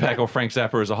 about Tupac or Frank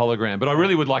Zappa as a hologram, but I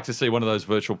really would like to see one of those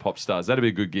virtual pop stars. That'd be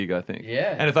a good gig, I think.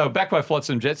 Yeah. And if they were backed by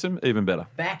Flotsam Jetsam, even better.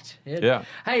 Backed. Yeah.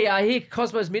 Hey, here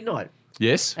Cosmos Midnight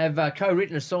Yes. have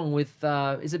co-written a song with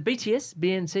is it BTS,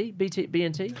 BNT?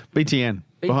 BTN.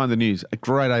 Behind the News. A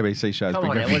great ABC show. It's Come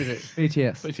been on now, great. what is it?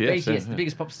 BTS. BTS, BTS, yeah. the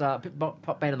biggest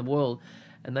pop band in the world,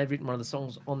 and they've written one of the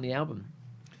songs on the album.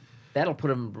 That'll put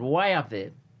them way up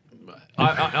there.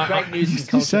 Great news and You're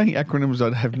culture. saying acronyms.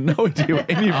 I have no idea what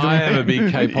any of them I am a big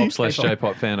mean.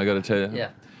 K-pop/J-pop fan, I got to tell you. Yeah.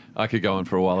 I could go on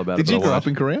for a while about Did it. you but I grow won't. up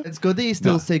in Korea? It's good that you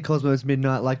still see Cosmos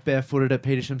Midnight like barefooted at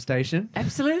Petersham Station.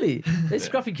 Absolutely. They're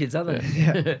scruffy kids, aren't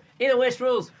they? Inner West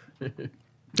rules.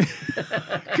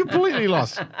 Completely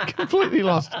lost. Completely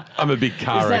lost. I'm a big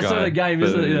Kara It's that guy. sort of game, but,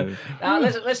 isn't it? You know?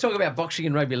 Let's talk about boxing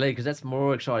and rugby league because that's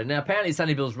more exciting. Now, apparently,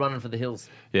 Sonny Bill's running for the hills.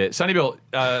 Yeah, Sonny Bill.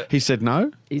 He said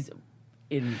no. He's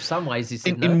in some ways he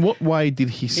said In, no. in what way did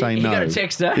he say he no? got a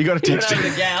texter. He got a text. He went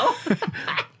over to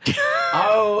Gal.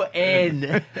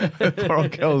 O-N. Poor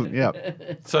old girl, yeah.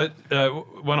 So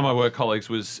one of my work colleagues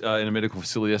was in a medical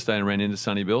facility yesterday and ran into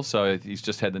Sonny Bill. So he's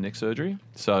just had the neck surgery.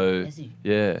 So Has he?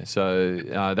 yeah, so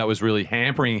that was really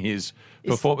hampering his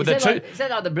performance. Is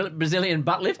that like the Brazilian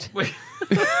butt lift?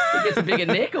 He gets a bigger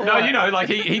neck? Or No, what? you know, like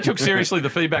he took seriously the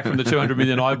feedback from the 200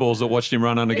 million eyeballs that watched him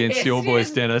run on against Yes, your boys,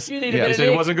 yes. Dennis. You need a He better said it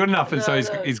neck. wasn't good enough, and so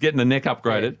No. he's getting the neck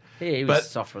upgraded. Yeah, he was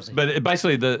soft, wasn't he? But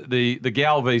basically, the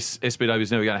Gal v SBW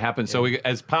is never going to happen. So we,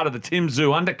 as part of the Tim Zoo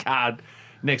undercard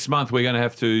next month, we're going to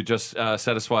have to just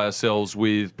satisfy ourselves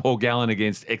with Paul Gallen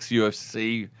against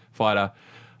ex-UFC fighter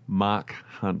Mark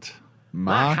Hunt.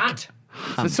 Mark Hunt.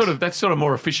 So that's sort of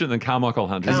more efficient than Carmichael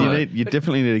Hunt. Because Isn't you it?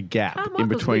 definitely need a gap in Michael's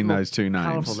between a bit more those two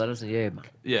Colourful, names. that isn't it?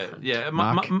 Yeah. Yeah.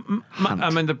 Mark Hunt. I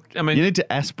mean, You need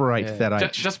to aspirate that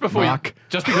H. just before Mark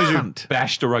just because you Hunt.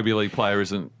 bashed a rugby league player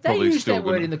isn't They probably used still that good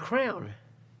word enough. in The Crown.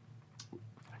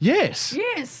 Yes.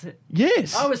 Yes.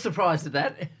 Yes. I was surprised at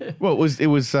that. Well, it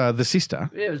was the sister.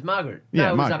 Yeah, it was Margaret. Yeah, No,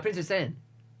 it was Margaret. Princess Anne.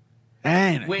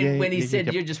 Anne. When he yeah, said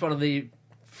yeah. you're just one of the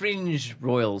fringe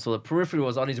royals or the periphery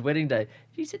royals on his wedding day,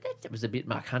 he said that was a bit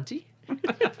Mark Hunty.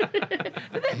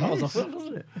 That rolls off well,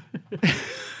 doesn't it?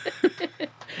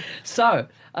 So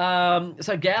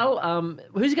Gal,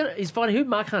 he's fighting who?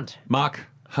 Mark Hunt. Mark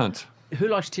Hunt. Who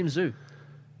likes Tim Zoo?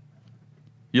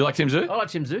 You like Tim Zoo? I like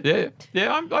Tim Zoo. Yeah.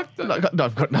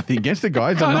 I've got nothing against the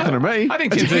guy. He's done nothing to me. I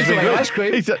think Tim Zoo's been Ice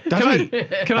good. cream. Does he?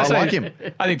 Can I I say, like him.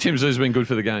 I think Tim Zoo's been good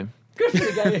for the game. Good for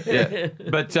the game. Yeah.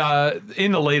 But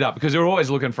in the lead up, because they're always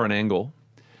looking for an angle,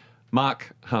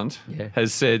 Mark Hunt Yeah.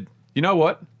 has said, you know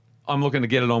what? I'm looking to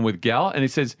get it on with Gal. And he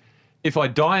says, if I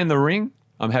die in the ring,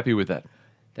 I'm happy with that.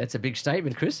 That's a big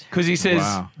statement, Chris. Because he says,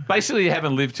 Wow. basically, you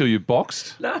haven't lived till you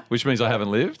boxed, No. which means I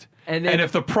haven't lived. And then-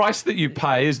 if the price that you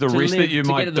pay is the To risk live- that you to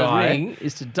get might in the die ring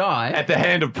is to die. at the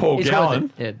hand of Paul It's worth Gallen,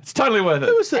 it, yeah. it's totally worth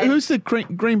it. Who's the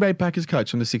Green Bay Packers coach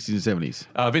from the 60s and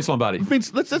 70s? Vince Lombardi. Vince,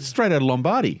 that's straight out of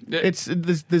Lombardi. Yeah. There's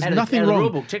Out of nothing the rule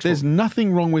wrong. book, textbook. There's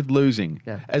nothing wrong with losing,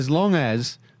 Yeah. as long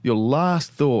as your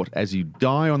last thought as you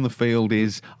die on the field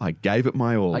is, "I gave it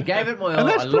my all." I gave it my And all.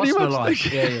 that's I pretty lost my much life.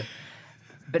 the- Yeah.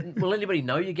 But will anybody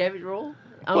know you gave it your all?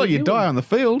 Well, you die on the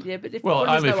field. Yeah, but Well, what if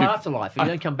only there's if no you- afterlife? If you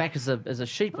don't come back as a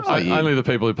sheep or something. Only the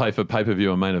people who pay for pay-per-view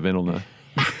and main event will know.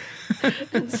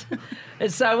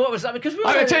 And so what was that? Because we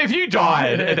I were can tell you, if you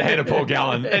died at the head of Paul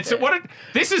Gallen,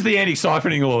 this is the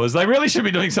anti-siphoning laws. They really should be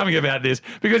doing something about this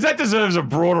because that deserves a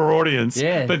broader audience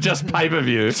Yeah. than just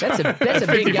pay-per-view. That's a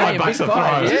big game, $55 big a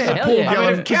fight. throw. Yeah, hell Paul yeah. I mean,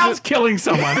 Gallen- if Gal's killing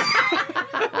someone,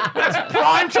 that's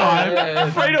prime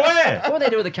time, free to air. What would they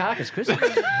do with the carcass, Chris? Then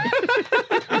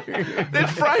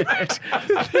frame it.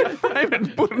 Then frame it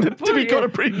and put it in the Timmy Cotter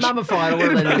Bridge. Mummified or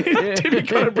whatever they do. Timmy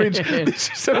Cotter Bridge. This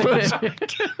is the person.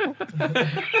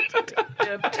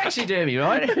 Taxidermy,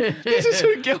 right? This is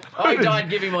who Gallen I is. died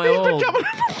giving my He's all. becoming-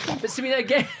 But see, they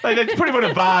get They put him on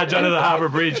a barge under the harbour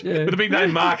bridge with a big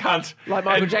name Mark Hunt. Like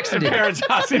Michael Jackson and did. parents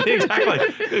asking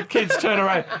exactly. The kids turn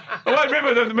around. Oh,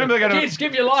 remember they're going to. kids,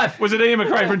 give your life. Was it Ian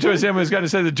McRae from 2SM was going to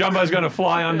say the jumbo's going to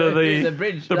fly under the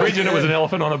bridge. and it was an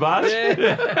elephant on a barge?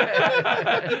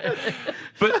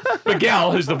 But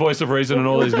Gal, who's the voice of reason in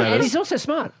all these And matters. he's also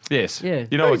smart. Yes. Yeah.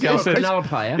 You know what Gal He's said? another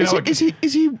player. You know what- Is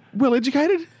he well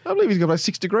educated? I believe he's got like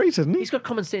 6 degrees, hasn't he? He's got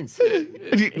common sense.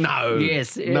 No.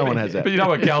 Yes. No one has that. But you know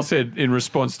what Gal said in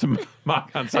response to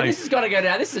Mark Hunt And saying, this has got to go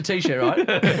down. This is a T-shirt,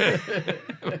 right?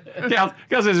 Gal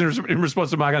says in response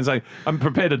to Mark Hunt saying, I'm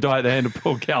prepared to die at the hand of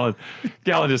Paul Gallen.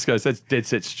 Gallen just goes, that's dead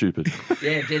set stupid.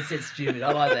 Yeah, dead set stupid.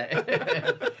 I like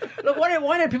that. Look, why don't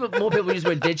more people use the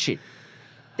word dead shit?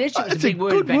 Dead shit was a It's big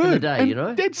word good back in the word. day, And you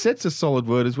know? Dead set's a solid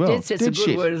word as well. Dead set's a good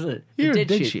shit. word, isn't it? You're a dead,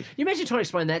 dead shit. shit. You imagine trying to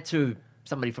explain that to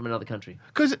somebody from another country.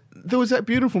 Because there was that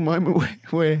beautiful moment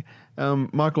where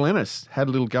Michael Ennis had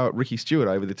a little go at Ricky Stewart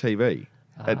over the TV,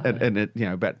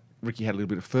 about Ricky had a little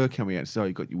bit of fur coming out, so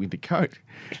you got your winter coat,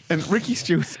 and Ricky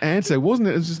Stewart's answer wasn't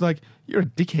it? It was just like, "You're a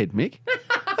dickhead, Mick."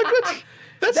 Like,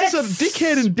 that's the sort of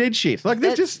dickhead and dead shit. Like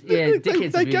they're just dickheads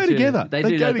they are go good too. together. They They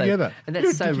do, go don't they? together. And You're a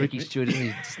that's so dickhead. Ricky Stewart, isn't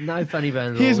he? Just no funny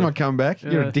bone at Here's all. my comeback.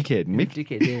 You're a dickhead, Mick.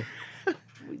 Dickhead, yeah.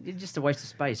 You're just a waste of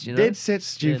space, you know? Dead set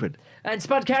stupid. Yeah. And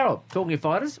Spud Carroll, talking of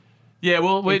fighters. Yeah,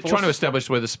 well, we're Enforce- trying to establish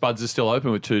whether Spuds is still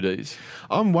open with 2 Ds.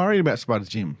 I'm worried about Spud's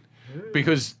gym.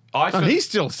 Because And he's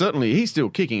still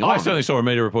kicking on. I certainly saw a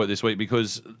media report this week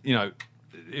because, you know,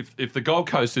 if the Gold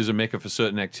Coast is a mecca for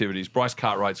certain activities, Bryce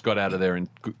Cartwright's got out of there in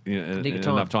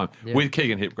enough time. Yeah. With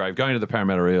Keegan Hipgrave, going to the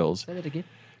Parramatta Eels. Say that again.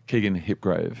 Keegan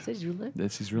Hipgrave. Is that his real name?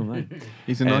 That's his real name.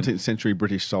 He's a 19th century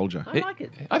British soldier. I like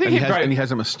it. I think And he, has, Hipgrave... and he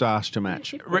has a moustache to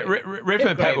match.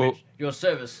 Redfern Pat will... Your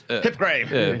service.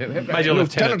 Hipgrave. Major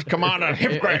Lieutenant Commander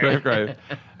Hipgrave.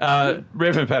 Hipgrave.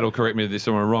 Redfern Pat will correct me if this is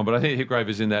wrong, but I think Hipgrave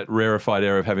is in that rarefied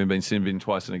era of having been sin-bin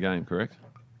twice in a game, correct?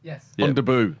 Yes. Yeah. On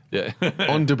debut. Yeah.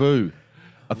 On debut.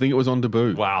 I think it was on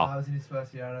debut. I Wow. was in his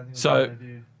first year. I don't think So- it was a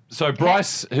debut. So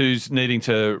Bryce, who's needing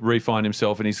to refine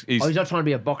himself, and he's Oh, he's not trying to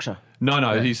be a boxer.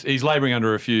 No, he's labouring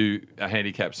under a few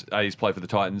handicaps. A, he's played for the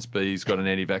Titans. B, he's got an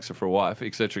anti-vaxxer for a wife,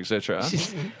 etc., etc.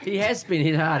 He has been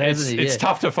hit hard, hasn't he? It's Yeah.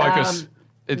 tough to focus.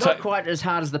 It's Not quite as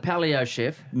hard as the paleo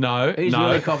chef. No, He's no,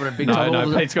 really confident big no, time. no. All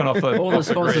the- Pete's gone off the All the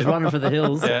sponsors running for the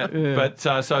hills. Yeah, but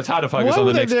so it's hard to focus Why on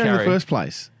were the they next there in the carry. first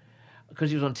place? Because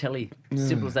he was on telly.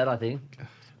 Simple as that, I think.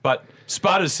 But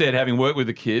Spud has said, having worked with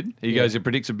the kid, he goes, he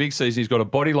predicts a big season. He's got a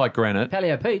body like granite.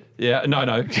 Paleo Pete. Yeah,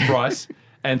 no, Bryce.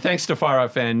 And thanks to Fire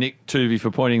Out fan Nick Tuvey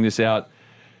for pointing this out.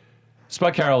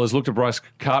 Spud Carroll has looked at Bryce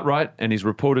Cartwright and he's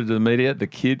reported to the media the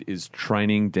kid is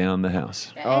training down the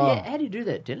house. How do you do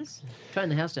that, Dennis? Train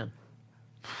the house down.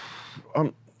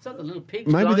 It's not the little pigs.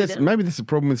 Maybe blowing that's down. maybe that's the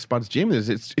problem with Spud's gym. Is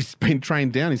it's been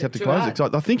trained down. He's had to too close hard. it. So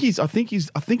I think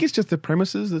it's just the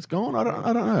premises that's gone. I don't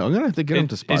know. I'm gonna have to get him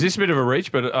to Spud. Is this a bit of a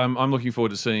reach? But I'm looking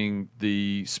forward to seeing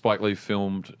the Spike Lee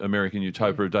filmed American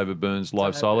Utopia of David Burns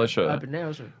live solo show. Open now,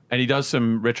 isn't it? And he does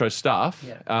some retro stuff,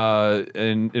 Yeah.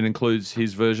 and it includes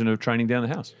his version of training down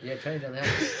the house. Yeah, train down the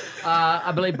house.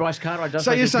 I believe Bryce Cartwright does.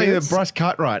 So make you're an saying that appearance. Bryce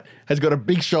Cartwright has got a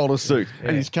big shoulder suit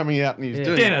and he's coming out and he's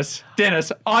doing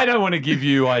Dennis, I don't want to give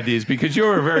you ideas because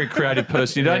you're a very creative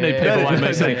person. You don't need people like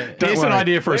me saying, "Here's an worry.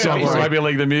 idea for a song for worry. Rugby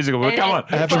League the musical." Well, And- come on,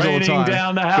 and- happens all the training time.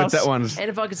 down the But house. that one's And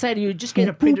if I could say to you, just get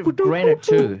a print of granite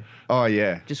too. oh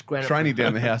yeah, Just granite. training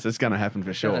down the house. That's going to happen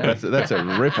for sure. That's a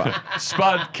ripper.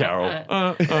 Spud Carroll.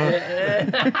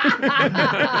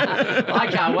 I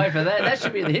can't wait for that. That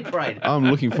should be the hit parade. I'm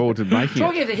looking forward to making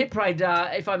Talking it. of the hit parade,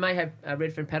 if I may have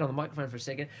Redfern Pat on the microphone for a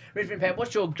second. Redfern Pat,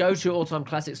 what's your go-to all-time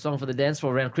classic song for the dance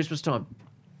floor around Christmas time?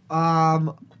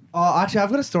 Actually, I've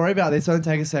got a story about this. So don't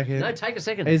take a second. No, take a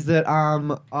second. Is that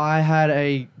I had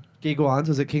a gig once.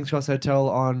 It was at King's Cross Hotel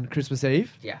on Christmas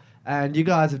Eve. Yeah. And you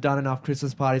guys have done enough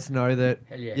Christmas parties to know that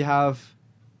Hell yeah. you have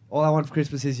All I Want for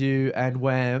Christmas Is You and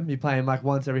Wham. You play them like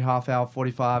once every half hour,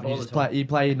 45. All You the just time. play. You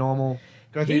play your normal.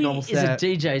 Go through He your normal is set. a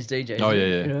DJ's DJ. Oh, isn't yeah,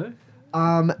 he? yeah. You know?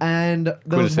 And there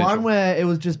was Quintessential. one where it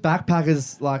was just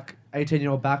backpackers, like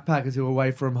 18-year-old backpackers who were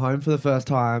away from home for the first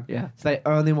time. Yeah. So they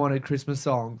only wanted Christmas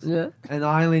songs. Yeah. And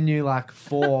I only knew like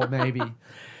 4 maybe.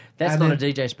 That's And not then-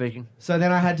 a DJ speaking. So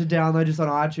then I had to download just on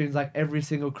iTunes like every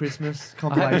single Christmas I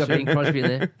hope you've got Bing compilation. Crosby in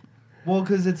there. Well,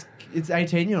 because it's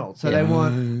 18-year-olds, so Yeah. they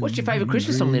want What's your favourite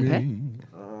Christmas song then,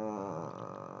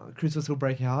 Pat? Christmas Will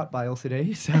Break Your Heart by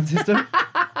LCD Sound System.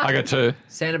 I got 2.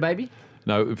 Santa Baby?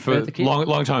 No, for Eartha Kitt?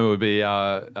 long time it would be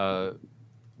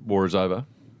War Is Over.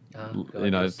 Oh, God,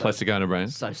 You know, you're so, Plastic Ono Brain.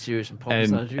 so serious and pop,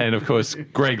 And aren't you? of course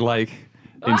Greg Lake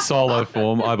in solo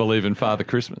form. I believe in Father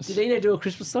Christmas. Did Eno do a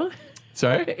Christmas song?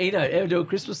 Sorry. Eno ever do a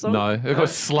Christmas song? No, of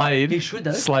course Slade. He should,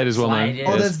 though. Slade is well Slade, known. yeah.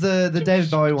 Oh, Yes. there's the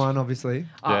Dave Bowie one, obviously.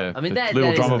 Oh, Yeah, I mean, the that, little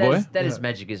that, is, drummer that, boy. is, that is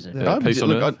magic, isn't it? Yeah, Peace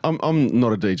on Earth. I'm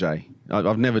not a DJ.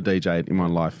 I've never DJed in my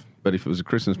life. But if it was a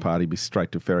Christmas party, it'd be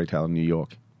straight to Fairy Tale in New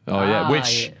York. Oh yeah, Ah,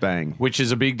 which yeah. Bang. which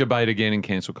is a big debate again in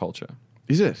cancel culture.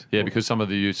 Is it? Yeah, because some of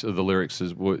the use of the lyrics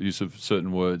is use of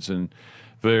certain words, and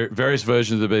various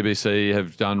versions of the BBC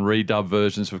have done redub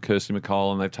versions of Kirsty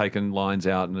MacColl, and they've taken lines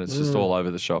out, and it's just all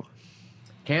over the shop.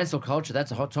 Cancel culture,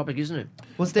 that's a hot topic, isn't it?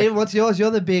 Well, Steve, what's yours? You're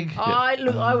the big. I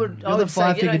would the say,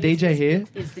 five-figure DJ here.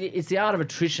 It's the art of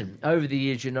attrition. Over the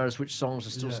years, you notice which songs are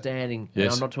still standing. And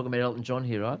Yes. I'm not talking about Elton John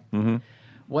here, right? Mm-hmm.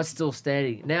 What's still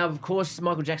standing? Now, of course,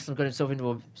 Michael Jackson got himself into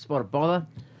a spot of bother,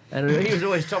 and he was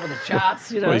always top of the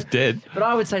charts, Well, he's dead. But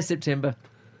I would say September.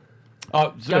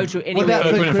 Oh, Go to What anywhere. about,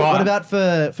 Earth, for, Wind and Fire. what about for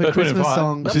Earth, Wind and Christmas Fire.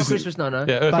 songs? Not for Christmas, no.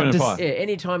 Yeah, Earth, Wind and dis- Fire. Yeah,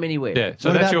 anytime, anywhere. Yeah, so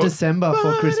What that's about your. December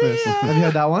for Christmas? Have you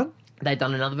heard that one? They've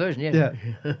done another version, yeah.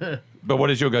 Yeah. But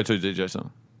what is your go-to DJ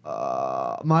song?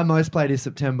 My most played is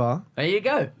September. There you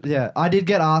go. Yeah, I did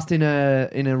get asked in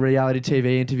a reality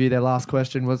TV interview. Their last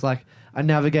question was like, I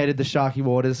navigated the Sharky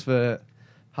waters for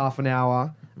half an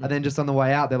hour, and then just on the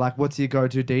way out, they're like, "What's your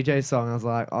go-to DJ song?" I was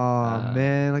like, "Oh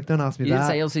man, like don't ask me You that."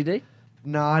 didn't say LCD?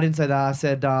 No, I didn't say that. I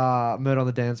said Murder on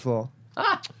the Dance Floor.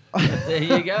 There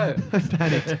you go.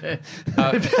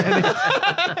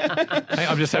 Hey,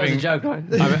 I'm just That was having. a joke, right?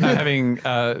 I'm having.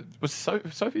 What's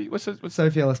Sophie? What's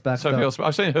Sophie Ellis Baxter. Sophie Ellis?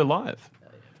 I've seen her live.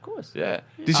 Of course. Yeah.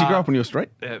 Did she grow up on your street?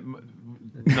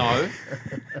 No,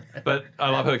 but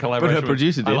I love her collaboration. But her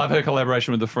producer I did. love her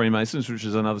collaboration with the Freemasons, which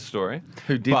is another story.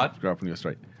 Who did But, grow up on your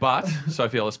street? but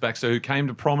Sophie Ellis Baxter, who came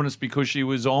to prominence because she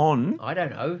was on. I don't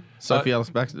know. Sophie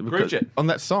Ellis Baxter. Jet. On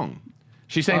that song.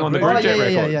 She sang Oh, on the Groove Groove Jet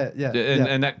Jet. record. Yeah.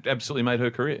 And that absolutely made her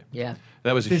career. Yeah.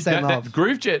 That was This Ain't that Love.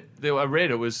 Groove Jet. I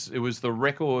read it was the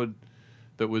record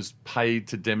that was paid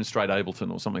to demonstrate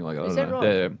Ableton or something like that. Is I don't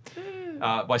that know.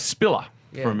 Yeah. By Spiller,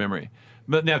 Yeah. from memory.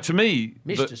 But now, to me,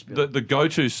 Mr. Spiller. the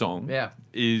go-to song Yeah.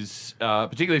 is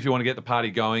particularly if you want to get the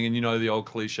party going, and the old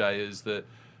cliche is that.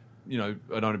 I don't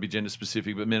want to be gender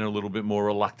specific, but men are a little bit more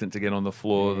reluctant to get on the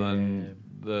floor than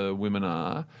the women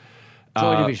are.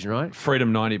 Joy Division, right?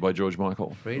 Freedom 90 by George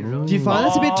Michael. Freedom. Do you find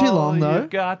that's a bit too long though?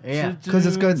 Yeah. Because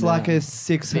it's like a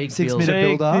six Big minute build.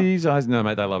 build up, These eyes. No,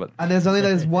 mate, they love it. and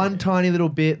there's one tiny little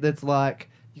bit that's like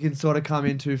you can sort of come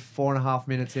into 4.5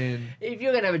 minutes in. If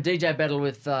you're going to have a DJ battle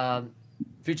with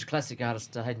future classic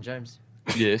artist Hayden James,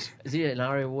 Yes. is he an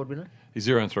ARIA award winner? He's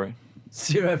 0 and 3.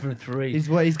 0 from 3. He's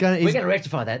We're gonna going to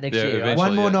rectify that next Yeah, year. Right? eventually.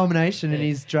 one more yeah. nomination, and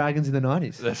he's Dragons in the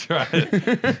 90s. That's right.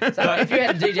 So if you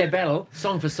had a DJ battle,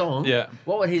 song for song, Yeah.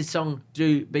 what would his song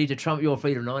be to trump your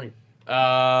Freedom 90?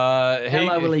 How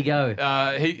low will he go?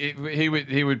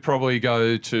 He would probably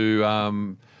go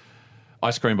to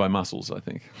Ice Cream by Muscles, I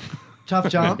think. Tough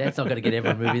jump. That's not going to get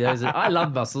every movie, though, is it? I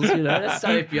love Muscles, That's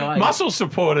so FBI. Muscles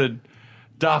supported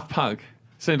Daft Punk.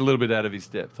 Seemed a little bit out of his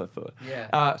depth, I thought.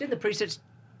 Yeah. Didn't the presets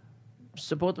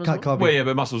support them as Cut well? copy. Well, yeah,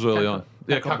 but Muscles early on.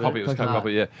 Yeah, Cut Cut Copy. Copy. It was Cut Cut Copy.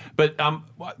 Copy, yeah.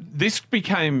 But this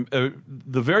became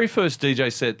the very first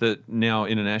DJ set that now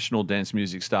international dance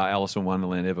music star Alice in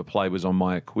Wonderland ever played was on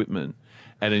my equipment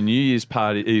at a New Year's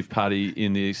Eve party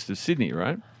in the east of Sydney,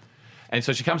 right? And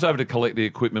so she comes over to collect the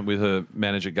equipment with her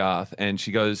manager Garth, and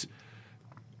she goes,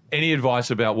 "Any advice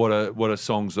about what are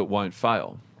songs that won't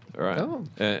fail?" All right. Oh.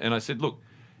 And I said, "Look,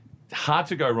 hard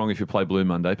to go wrong if you play Blue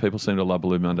Monday. People seem to love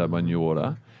Blue Monday by New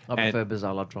Order." I And- prefer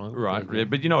Bizarre Love Triangle. Right, yeah,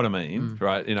 but you know what I mean,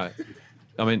 right?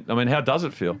 I mean, how does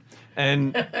it feel?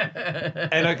 And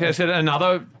like I said,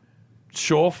 another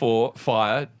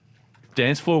surefire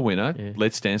dance floor winner,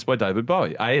 Let's Dance by David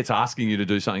Bowie. It's asking you to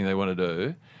do something they want to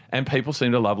do, and people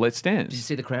seem to love Let's Did you Dance.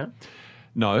 see The Crown?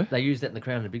 No, They used that in The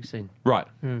Crown in a big scene. right?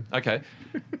 Okay.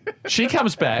 She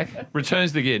comes back,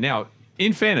 returns the gear. Now,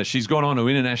 in fairness, she's gone on to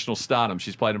international stardom.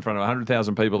 She's played in front of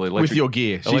 100,000 people. at With your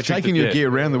gear. She's taking your gear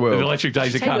around the world. With Electric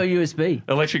Daisy Take your Carnival. USB.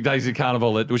 Electric Daisy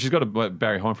Carnival, well, she's got a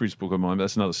Barry Humphries book of mine, but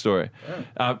that's another story.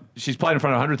 She's played in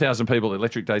front of 100,000 people at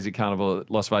Electric Daisy Carnival at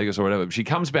Las Vegas or whatever. She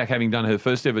comes back having done her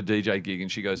first ever DJ gig,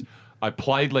 and she goes, "I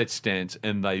played Let's Dance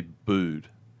and they booed."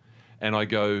 And I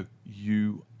go,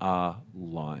 "You are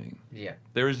lying. Yeah.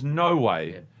 There is no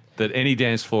way that any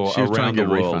dance floor She was trying around to the get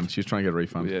a world." refund. She was trying to get a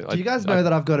refund. Yeah, Do you guys know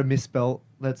that I've got a misspelt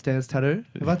Let's Dance tattoo?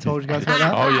 Have I told you guys about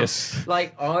that? Oh, yes.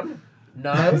 Like on? No.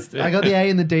 I got the A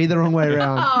and the D the wrong way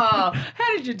around. Oh,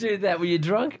 how did you do that? Were you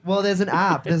drunk? Well, there's an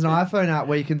app. There's an iPhone app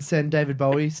where you can send David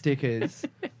Bowie stickers.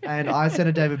 And I sent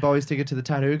a David Bowie sticker to the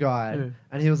tattoo guy.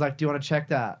 And he was like, "Do you want to check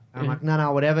that?" And I'm like,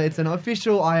 no, whatever. It's an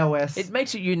official iOS. It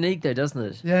makes it unique, though, doesn't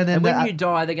it? Yeah, and then when the- you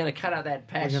die, they're going to cut out that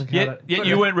patch. They're gonna cut Yet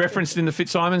you weren't referenced in the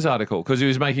Fitzsimons article because he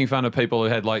was making fun of people who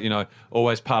had, like,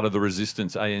 always part of the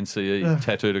resistance, ANCE,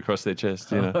 tattooed across their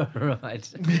chest.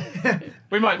 Right.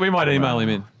 We might email him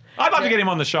in. I'd love to get him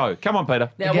on the show. Come on,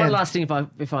 Peter. Now, Again. one last thing,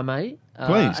 if I may.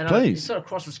 Please, and please. It sort of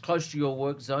crosses close to your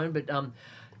work zone, but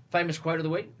famous quote of the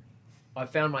week? I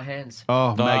found my hands.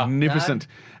 Oh, magnificent!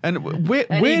 And where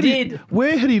And he did.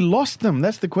 where had he lost them?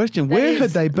 That's the question. That Where had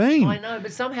is- they been? I know,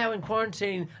 but somehow in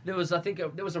quarantine there was,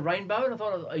 there was a rainbow, and I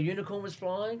thought a unicorn was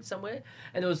flying somewhere,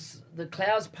 and there was the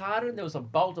clouds parted, and there was a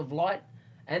bolt of light,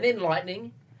 and then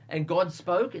lightning, and God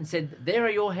spoke and said, "There are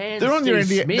your hands." They're on your end.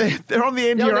 Steve Smith. They're on the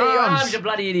end of They're your on your arms. you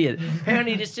bloody idiot.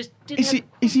 Apparently, he just didn't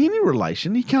Is he any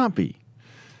relation? He can't be.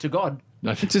 to God.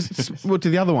 No. It's just, well,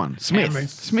 to the other one, Smith. Cameron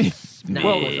Smith.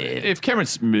 Well, if Cameron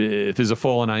Smith is a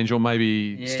fallen angel,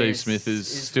 maybe Yes, Steve Smith is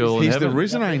is- still in He's the heaven.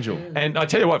 risen angel. And I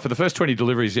tell you what, for the first 20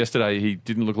 deliveries yesterday, he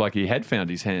didn't look like he had found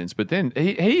his hands. But then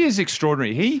he is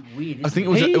extraordinary. Weird. I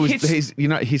think He it was hits-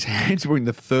 his hands were in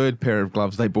the third pair of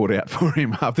gloves they bought out for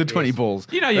him after 20 balls.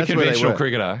 You know, your That's where they conventional were.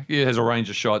 cricketer, he has a range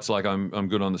of shots. Like I'm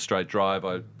good on the straight drive.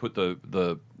 I put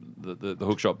the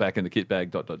hook shot back in the kit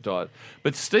bag. ...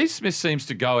 But Steve Smith seems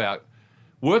to go out,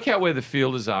 work out where the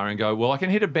fielders are, and go, well, I can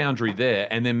hit a boundary there,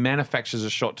 and then manufactures a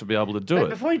shot to be able to do But it.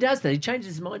 before he does that, he changes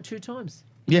his mind 2 times.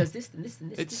 He Yeah. does this and this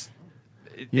and this. It's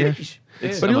Yeah.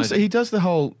 It's But he also amazing. he does the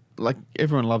whole, like,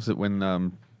 everyone loves it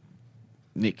when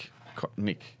Nick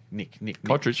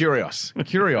Cottridge. Curios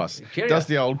does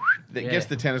the old gets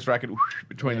the tennis racket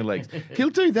between the legs. He'll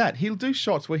do that. He'll do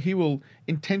shots where he will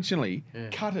intentionally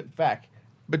cut it back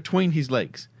between his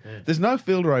legs. There's no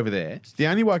fielder over there. It's the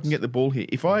only way I can get the ball here.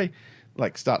 If I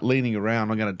start leaning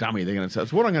around, I'm going to dummy. They're going to.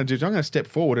 So what I'm going to do is I'm going to step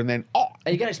forward and then Are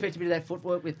you going to expect to do that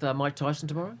footwork with Mike Tyson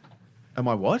tomorrow? am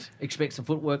I what? Expect some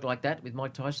footwork like that with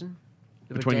Mike Tyson?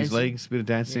 Bit of Between his dancing? legs, bit of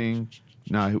dancing.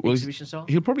 No, well, Exhibition style?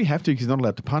 he'll probably have to because he's not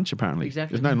allowed to punch. Apparently,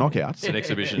 Exactly. There's no knockouts. It's an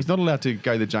exhibition. He's not allowed to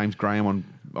go the James Graham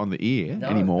on the ear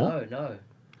anymore. No.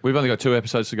 We've only got 2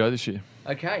 episodes to go this year.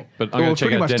 Okay. But I'm Well, going we've to check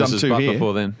pretty out much done Dennis's 2 butt here.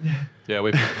 before then. Yeah,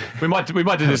 we might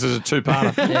do this as a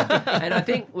 2-parter. And I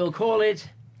think we'll call it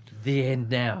the end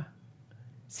now.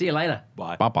 See you later.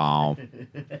 Bye. Bye-bye.